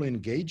mutual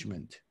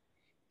engagement?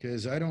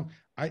 Because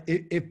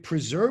if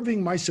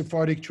preserving my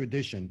Sephardic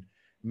tradition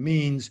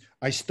means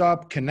I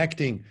stop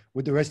connecting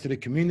with the rest of the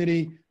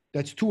community,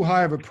 that's too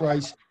high of a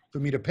price for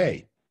me to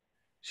pay.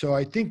 So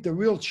I think the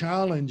real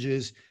challenge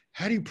is,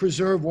 how do you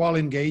preserve while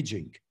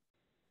engaging?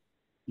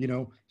 You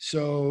know,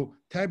 so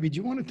Tabby, do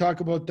you want to talk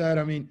about that?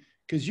 I mean,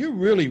 because you're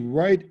really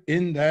right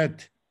in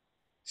that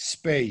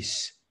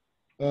space.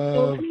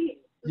 So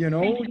You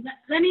know,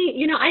 let me,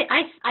 you know,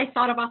 I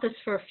thought about this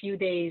for a few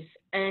days.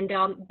 And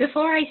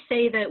before I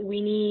say that we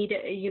need,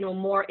 you know,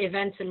 more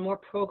events and more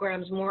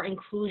programs, more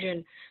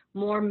inclusion,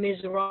 more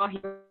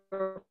Mizrahi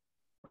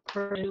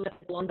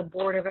on the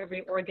board of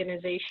every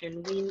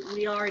organization,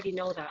 we already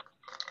know that.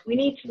 We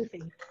need two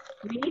things.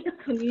 We need the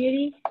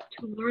community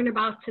to learn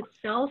about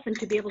itself and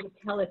to be able to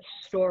tell its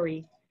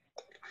story.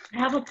 I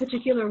have a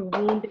particular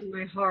wound in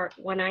my heart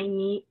when I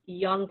meet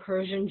young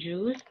Persian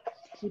Jews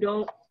who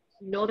don't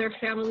know their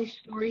family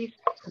stories,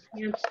 who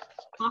can't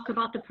talk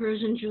about the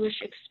Persian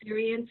Jewish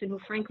experience, and who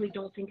frankly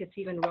don't think it's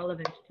even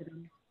relevant to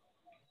them.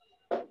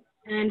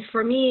 And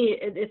for me,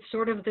 it's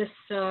sort of this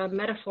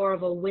metaphor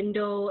of a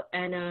window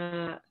and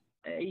a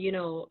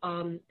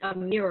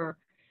mirror,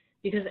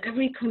 because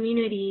every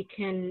community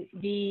can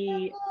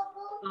be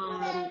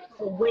a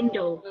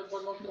window,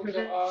 the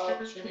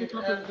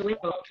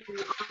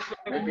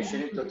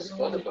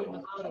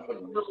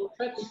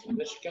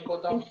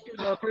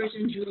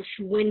Persian Jewish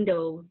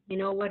window, you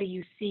know, what do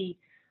you see?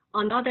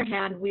 On the other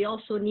hand, we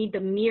also need the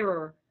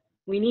mirror.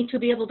 We need to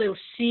be able to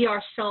see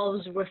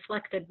ourselves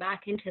reflected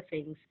back into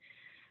things.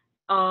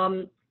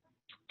 To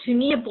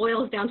me, it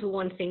boils down to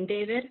one thing,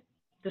 David,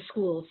 the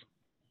schools.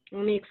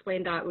 Let me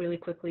explain that really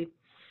quickly.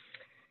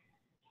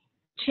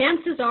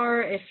 Chances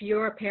are, if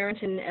you're a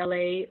parent in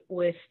LA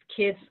with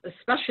kids,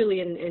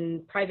 especially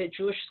in private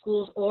Jewish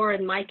schools, or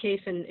in my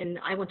case, and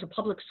I went to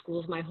public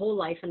schools my whole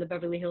life in the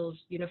Beverly Hills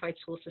Unified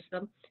School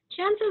System,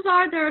 chances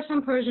are there are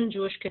some Persian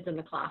Jewish kids in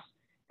the class.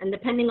 And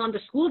depending on the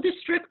school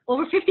district,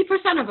 over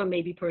 50% of them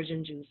may be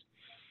Persian Jews.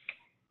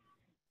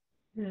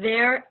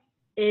 There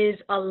is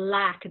a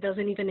lack, it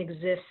doesn't even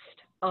exist,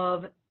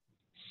 of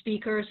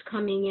speakers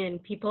coming in,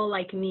 people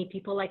like me,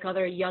 people like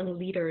other young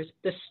leaders,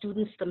 the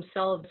students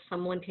themselves,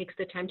 someone takes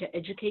the time to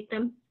educate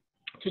them,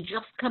 to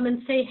just come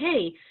and say,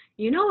 hey,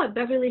 you know, at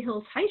Beverly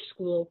Hills High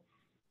School,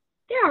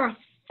 there are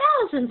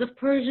thousands of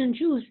Persian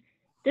Jews.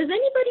 Does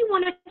anybody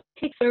want to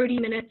take 30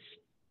 minutes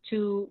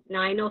to,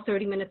 now I know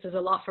 30 minutes is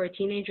a lot for a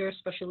teenager,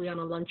 especially on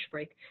a lunch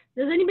break.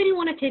 Does anybody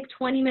want to take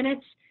 20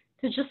 minutes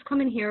to just come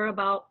and hear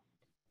about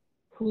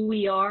who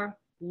we are,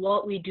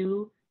 what we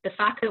do, the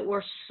fact that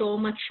we're so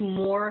much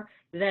more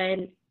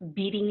than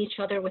beating each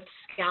other with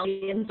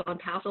scallions on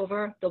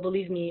Passover? Though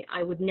believe me,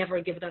 I would never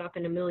give that up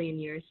in a million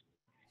years,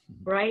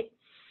 right?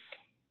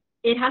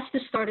 It has to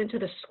start into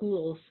the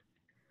schools.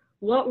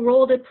 What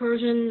role did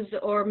Persians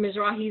or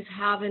Mizrahis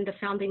have in the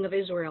founding of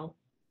Israel,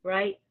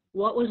 right?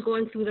 What was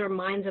going through their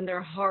minds and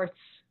their hearts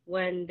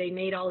when they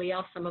made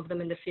Aliyah, some of them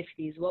in the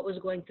 50s? What was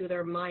going through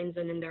their minds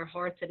and in their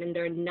hearts and in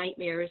their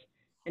nightmares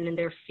and in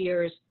their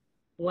fears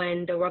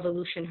when the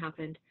revolution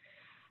happened?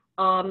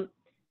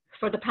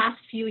 For the past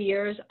few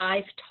years,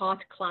 I've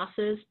taught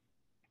classes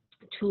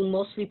to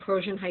mostly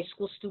Persian high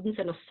school students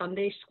in a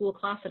Sunday school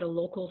class at a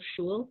local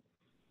shul.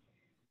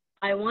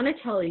 I want to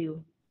tell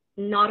you,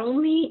 not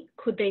only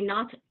could they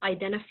not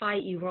identify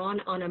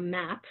Iran on a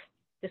map,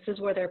 this is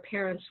where their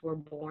parents were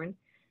born,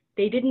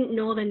 they didn't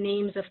know the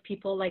names of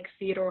people like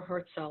Theodore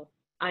Herzl,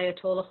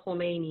 Ayatollah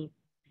Khomeini,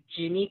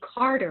 Jimmy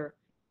Carter,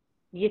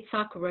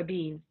 Yitzhak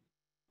Rabin,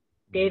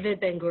 David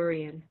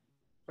Ben-Gurion,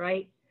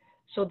 right?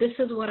 So this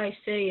is what I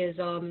say is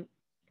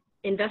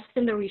invest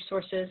in the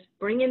resources,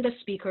 bring in the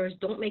speakers,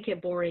 don't make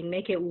it boring,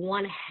 make it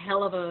one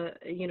hell of a,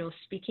 you know,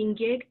 speaking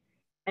gig,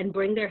 and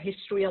bring their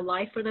history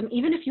alive for them,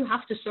 even if you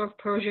have to serve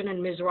Persian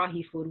and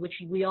Mizrahi food, which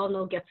we all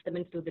know gets them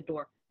in through the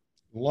door.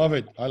 Love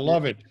it. I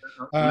love it.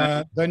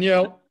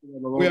 Danielle,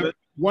 we have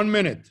 1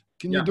 minute.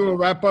 Can you do a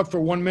wrap up for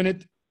 1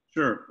 minute?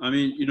 Sure. I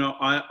mean, you know,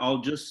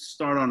 I'll just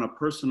start on a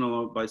personal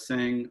note by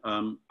saying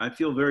I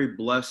feel very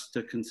blessed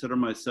to consider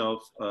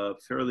myself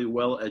fairly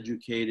well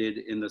educated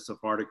in the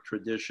Sephardic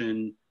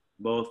tradition,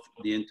 both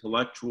the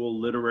intellectual,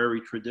 literary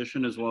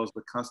tradition, as well as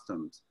the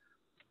customs.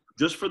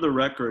 Just for the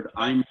record,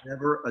 I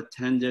never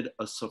attended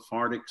a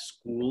Sephardic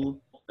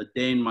school a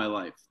day in my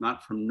life,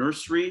 not from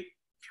nursery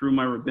through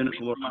my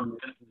rabbinical ordination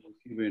at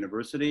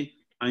University.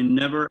 I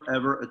never,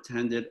 ever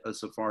attended a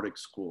Sephardic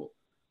school.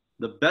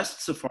 The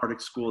best Sephardic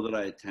school that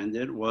I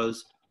attended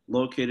was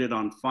located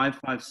on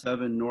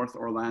 557 North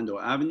Orlando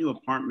Avenue,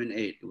 apartment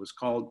 8. It was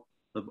called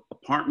the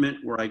apartment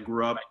where I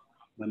grew up,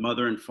 my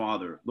mother and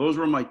father. Those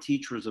were my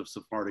teachers of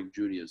Sephardic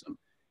Judaism.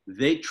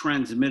 They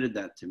transmitted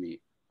that to me.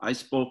 I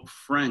spoke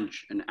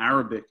French and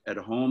Arabic at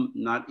home,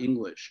 not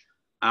English.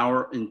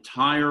 Our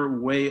entire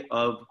way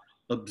of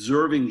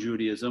observing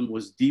Judaism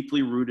was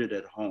deeply rooted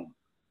at home.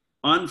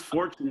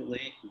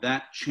 Unfortunately,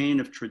 that chain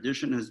of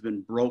tradition has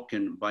been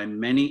broken by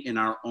many in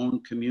our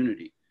own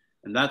community.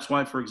 And that's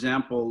why, for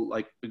example,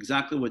 like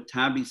exactly what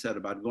Tabby said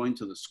about going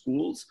to the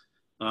schools,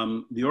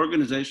 the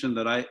organization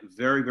that I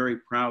very, very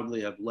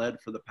proudly have led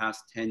for the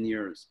past 10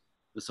 years,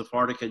 the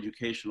Sephardic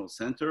Educational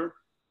Center,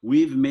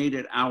 we've made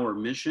it our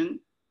mission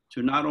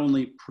to not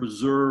only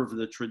preserve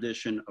the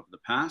tradition of the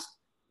past,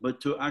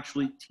 but to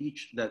actually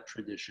teach that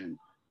tradition.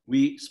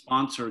 We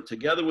sponsor,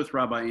 together with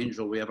Rabbi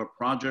Angel, we have a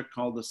project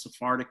called the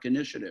Sephardic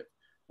Initiative,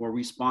 where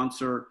we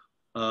sponsor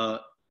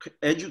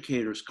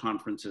educators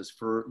conferences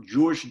for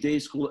Jewish day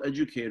school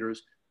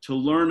educators to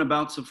learn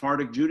about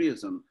Sephardic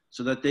Judaism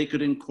so that they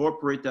could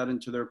incorporate that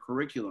into their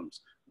curriculums.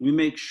 We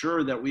make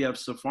sure that we have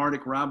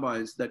Sephardic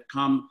rabbis that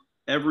come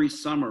every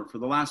summer. For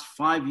the last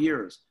 5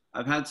 years,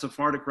 I've had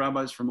Sephardic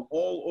rabbis from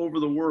all over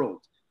the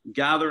world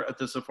gather at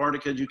the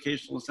Sephardic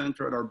Educational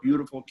Center at our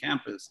beautiful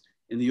campus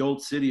in the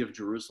old city of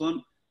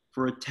Jerusalem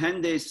for a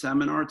 10-day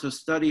seminar to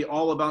study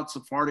all about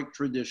Sephardic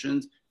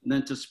traditions and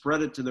then to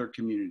spread it to their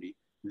community.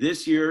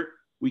 This year,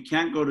 we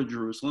can't go to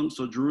Jerusalem,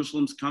 so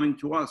Jerusalem's coming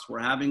to us. We're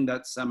having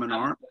that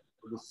seminar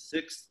for the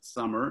 6th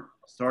summer,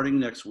 starting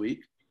next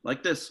week,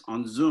 like this,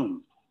 on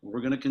Zoom. We're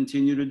going to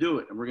continue to do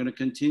it, and we're going to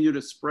continue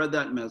to spread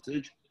that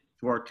message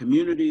to our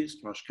communities,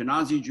 to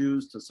Ashkenazi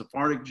Jews, to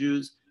Sephardic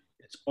Jews.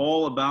 It's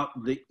all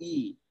about the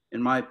E,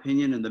 in my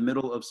opinion, in the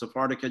middle of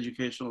Sephardic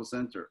Educational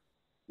Center.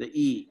 The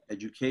E,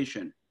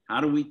 education.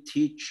 How do we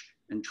teach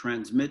and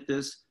transmit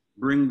this,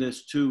 bring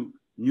this to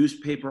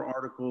newspaper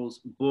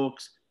articles,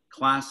 books,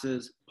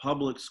 classes,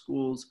 public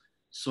schools,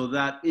 so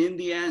that in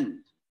the end,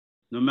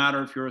 no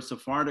matter if you're a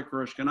Sephardic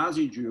or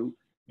Ashkenazi Jew,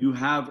 you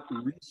have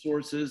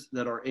resources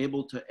that are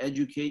able to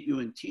educate you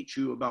and teach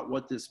you about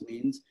what this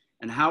means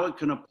and how it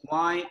can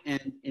apply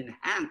and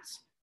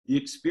enhance the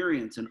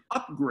experience and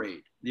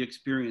upgrade the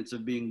experience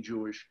of being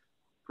Jewish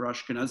for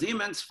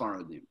Ashkenazim and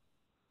Sephardim.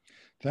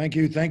 Thank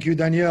you. Thank you,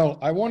 Danielle.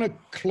 I want to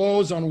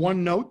close on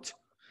one note,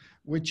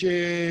 which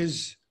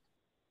is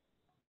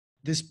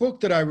this book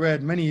that I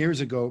read many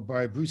years ago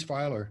by Bruce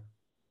Feiler.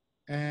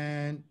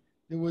 And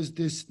there was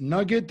this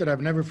nugget that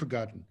I've never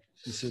forgotten.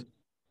 He said,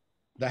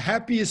 the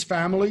happiest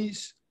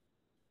families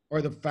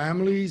are the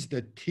families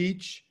that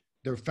teach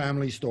their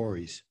family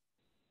stories.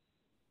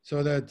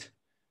 So that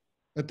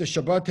at the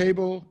Shabbat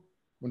table,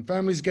 when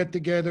families get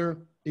together,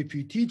 if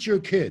you teach your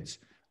kids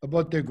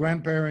about their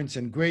grandparents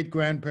and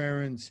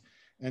great-grandparents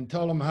and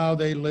tell them how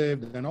they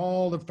lived and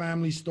all the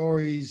family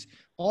stories,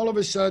 all of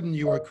a sudden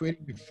you are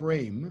creating a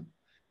frame.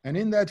 And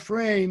in that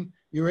frame,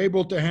 you're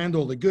able to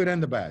handle the good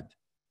and the bad.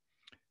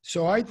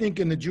 So I think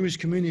in the Jewish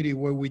community,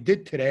 what we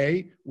did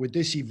today with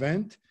this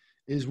event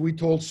is we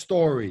told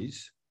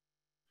stories.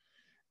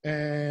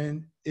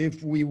 And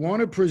if we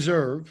want to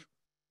preserve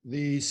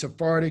the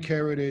Sephardic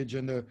heritage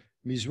and the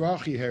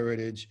Mizrahi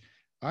heritage,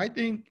 I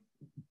think,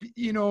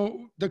 you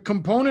know, the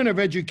component of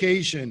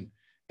education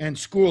and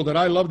school that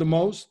I love the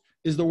most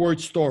is the word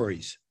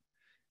stories.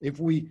 If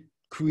we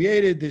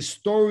created this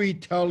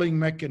storytelling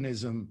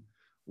mechanism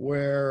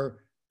where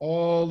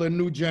all the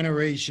new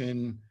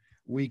generation,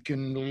 we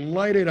can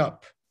light it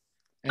up.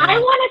 And I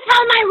want to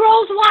tell my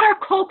Rosewater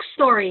Coke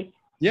story.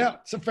 Yeah,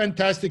 it's a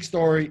fantastic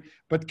story,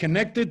 but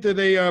connected to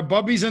the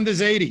Bubbies and the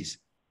Zadies.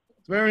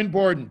 It's very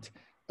important.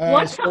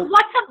 What's a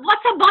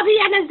Bubby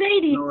and a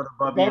Zadie?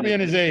 Bubby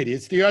and a Zadie.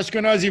 It's the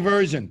Ashkenazi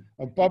version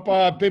of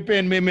Papa, Pepe,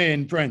 and Meme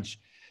in French.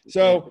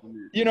 So,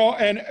 you know,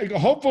 and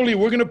hopefully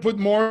we're going to put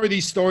more of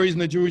these stories in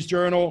the Jewish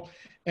Journal.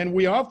 And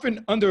we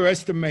often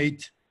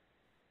underestimate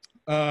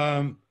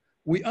the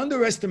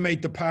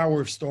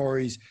power of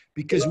stories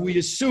because we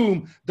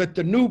assume that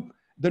the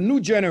new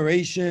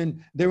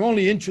generation, they're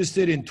only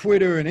interested in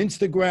Twitter and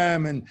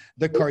Instagram and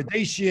the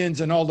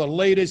Kardashians and all the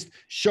latest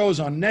shows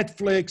on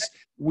Netflix.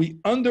 We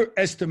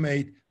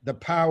underestimate the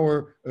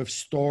power of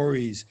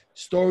stories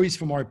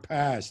from our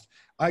past.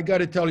 I got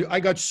to tell you, I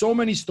got so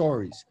many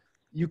stories.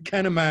 You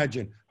can't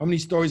imagine how many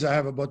stories I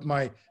have about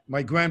my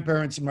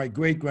grandparents and my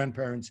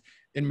great-grandparents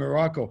in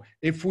Morocco.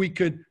 If we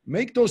could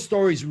make those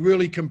stories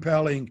really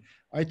compelling,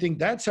 I think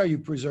that's how you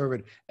preserve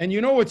it. And you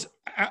know what's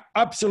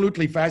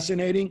absolutely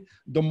fascinating?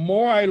 The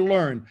more I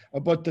learn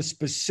about the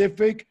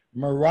specific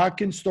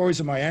Moroccan stories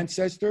of my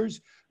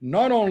ancestors,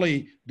 not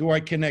only do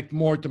I connect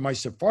more to my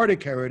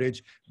Sephardic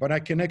heritage, but I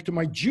connect to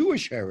my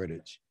Jewish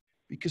heritage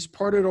because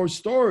part of those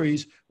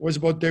stories was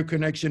about their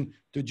connection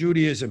to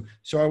Judaism.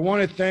 So I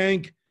want to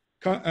thank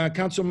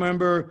Council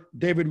Member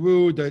David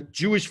Roux, the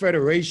Jewish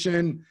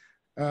Federation,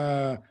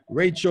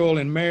 Rachel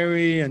and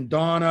Mary and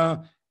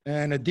Donna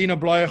and Adina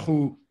Bleich,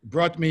 who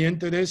brought me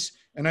into this.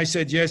 And I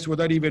said yes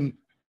without even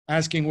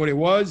asking what it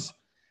was.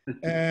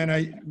 And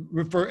I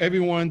refer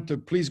everyone to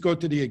please go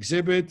to the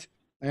exhibit.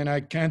 And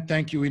I can't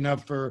thank you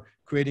enough for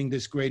creating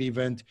this great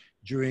event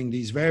during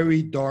these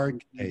very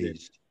dark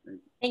days.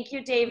 Thank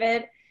you,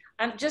 David.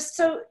 Just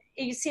so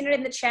you've seen it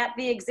in the chat,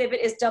 the exhibit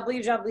is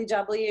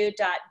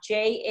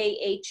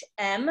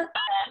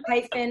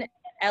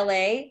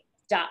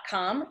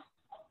www.JAHM-LA.com.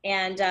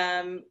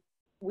 And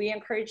we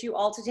encourage you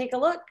all to take a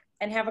look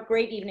and have a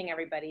great evening,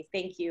 everybody.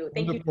 Thank you.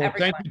 Thank Wonderful. you,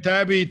 everyone. Thank you,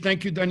 Tabby.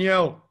 Thank you,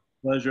 Danielle.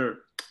 Pleasure.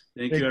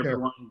 Thank you,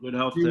 everyone. Good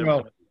health to Be well.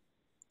 everybody.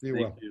 Be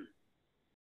well. Thank you.